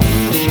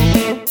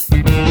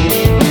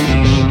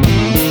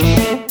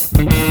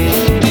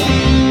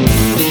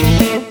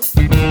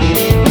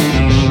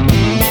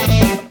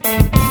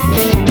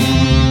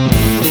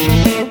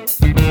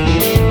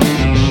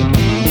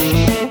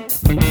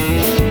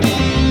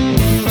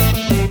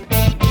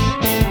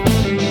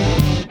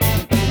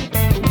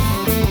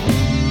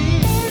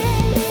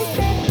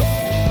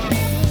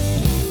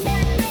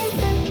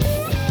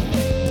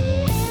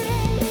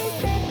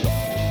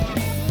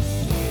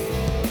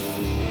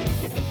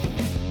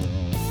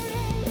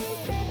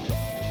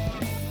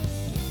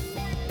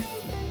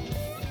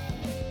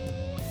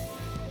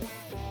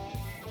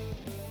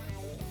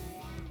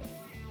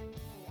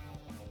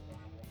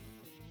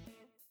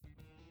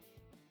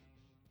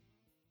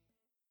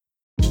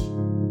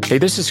 Hey,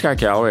 this is Scott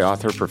Galloway,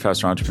 author,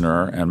 professor,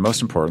 entrepreneur, and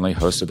most importantly,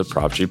 host of the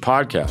Prop G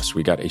podcast.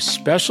 We got a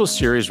special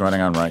series running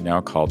on right now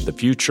called The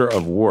Future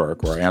of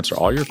Work, where I answer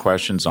all your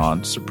questions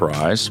on,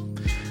 surprise,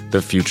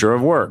 the future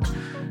of work.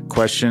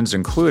 Questions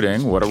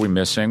including, what are we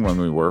missing when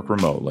we work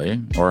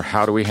remotely? Or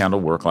how do we handle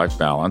work-life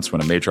balance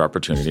when a major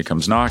opportunity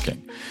comes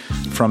knocking?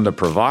 From the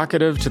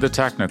provocative to the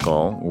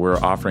technical, we're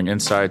offering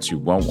insights you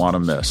won't want to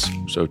miss.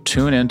 So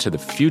tune in to The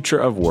Future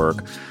of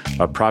Work,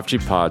 a Prop G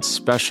Pod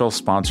special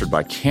sponsored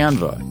by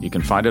Canva. You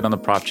can find it on the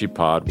Prop G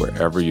Pod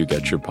wherever you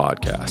get your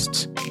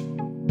podcasts.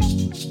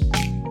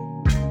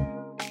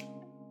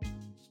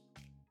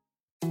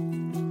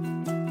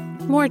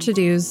 More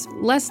to-dos,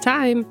 less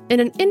time,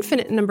 and an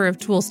infinite number of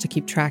tools to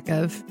keep track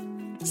of.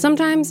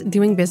 Sometimes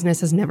doing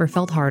business has never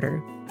felt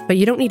harder, but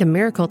you don't need a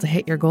miracle to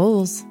hit your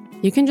goals.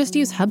 You can just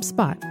use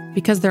HubSpot,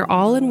 because their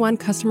all-in-one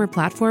customer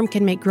platform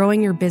can make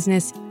growing your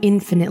business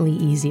infinitely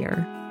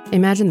easier.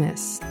 Imagine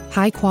this: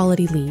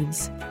 high-quality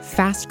leads,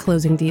 fast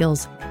closing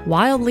deals,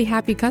 wildly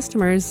happy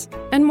customers,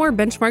 and more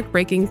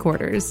benchmark-breaking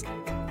quarters.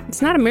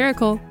 It's not a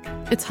miracle,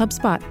 it's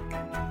HubSpot.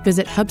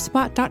 Visit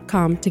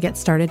HubSpot.com to get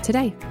started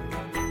today.